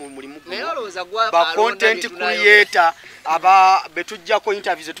tukolagana ne mu mulimu guno ba content creator aba betujjako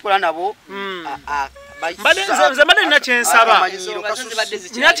interviews etukola nabo mbadde nakyensaba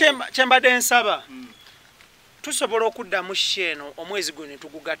kyembadde nsaba tusobola okuddamu sheno omwezi guno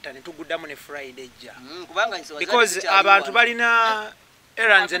tugugatta ne tuguddamu ne Friday ejja because abantu balina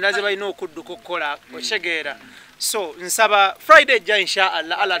errands endaze balina okudduka okukola okitegeera. So nsaba Friday ejja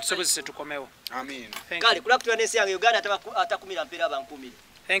inshallah Allah tusobozese tukomewo. Amen. Kale kula kutwa nesi yange Uganda atakumira mpira abankumira.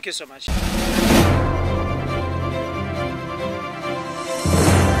 Thank you so much.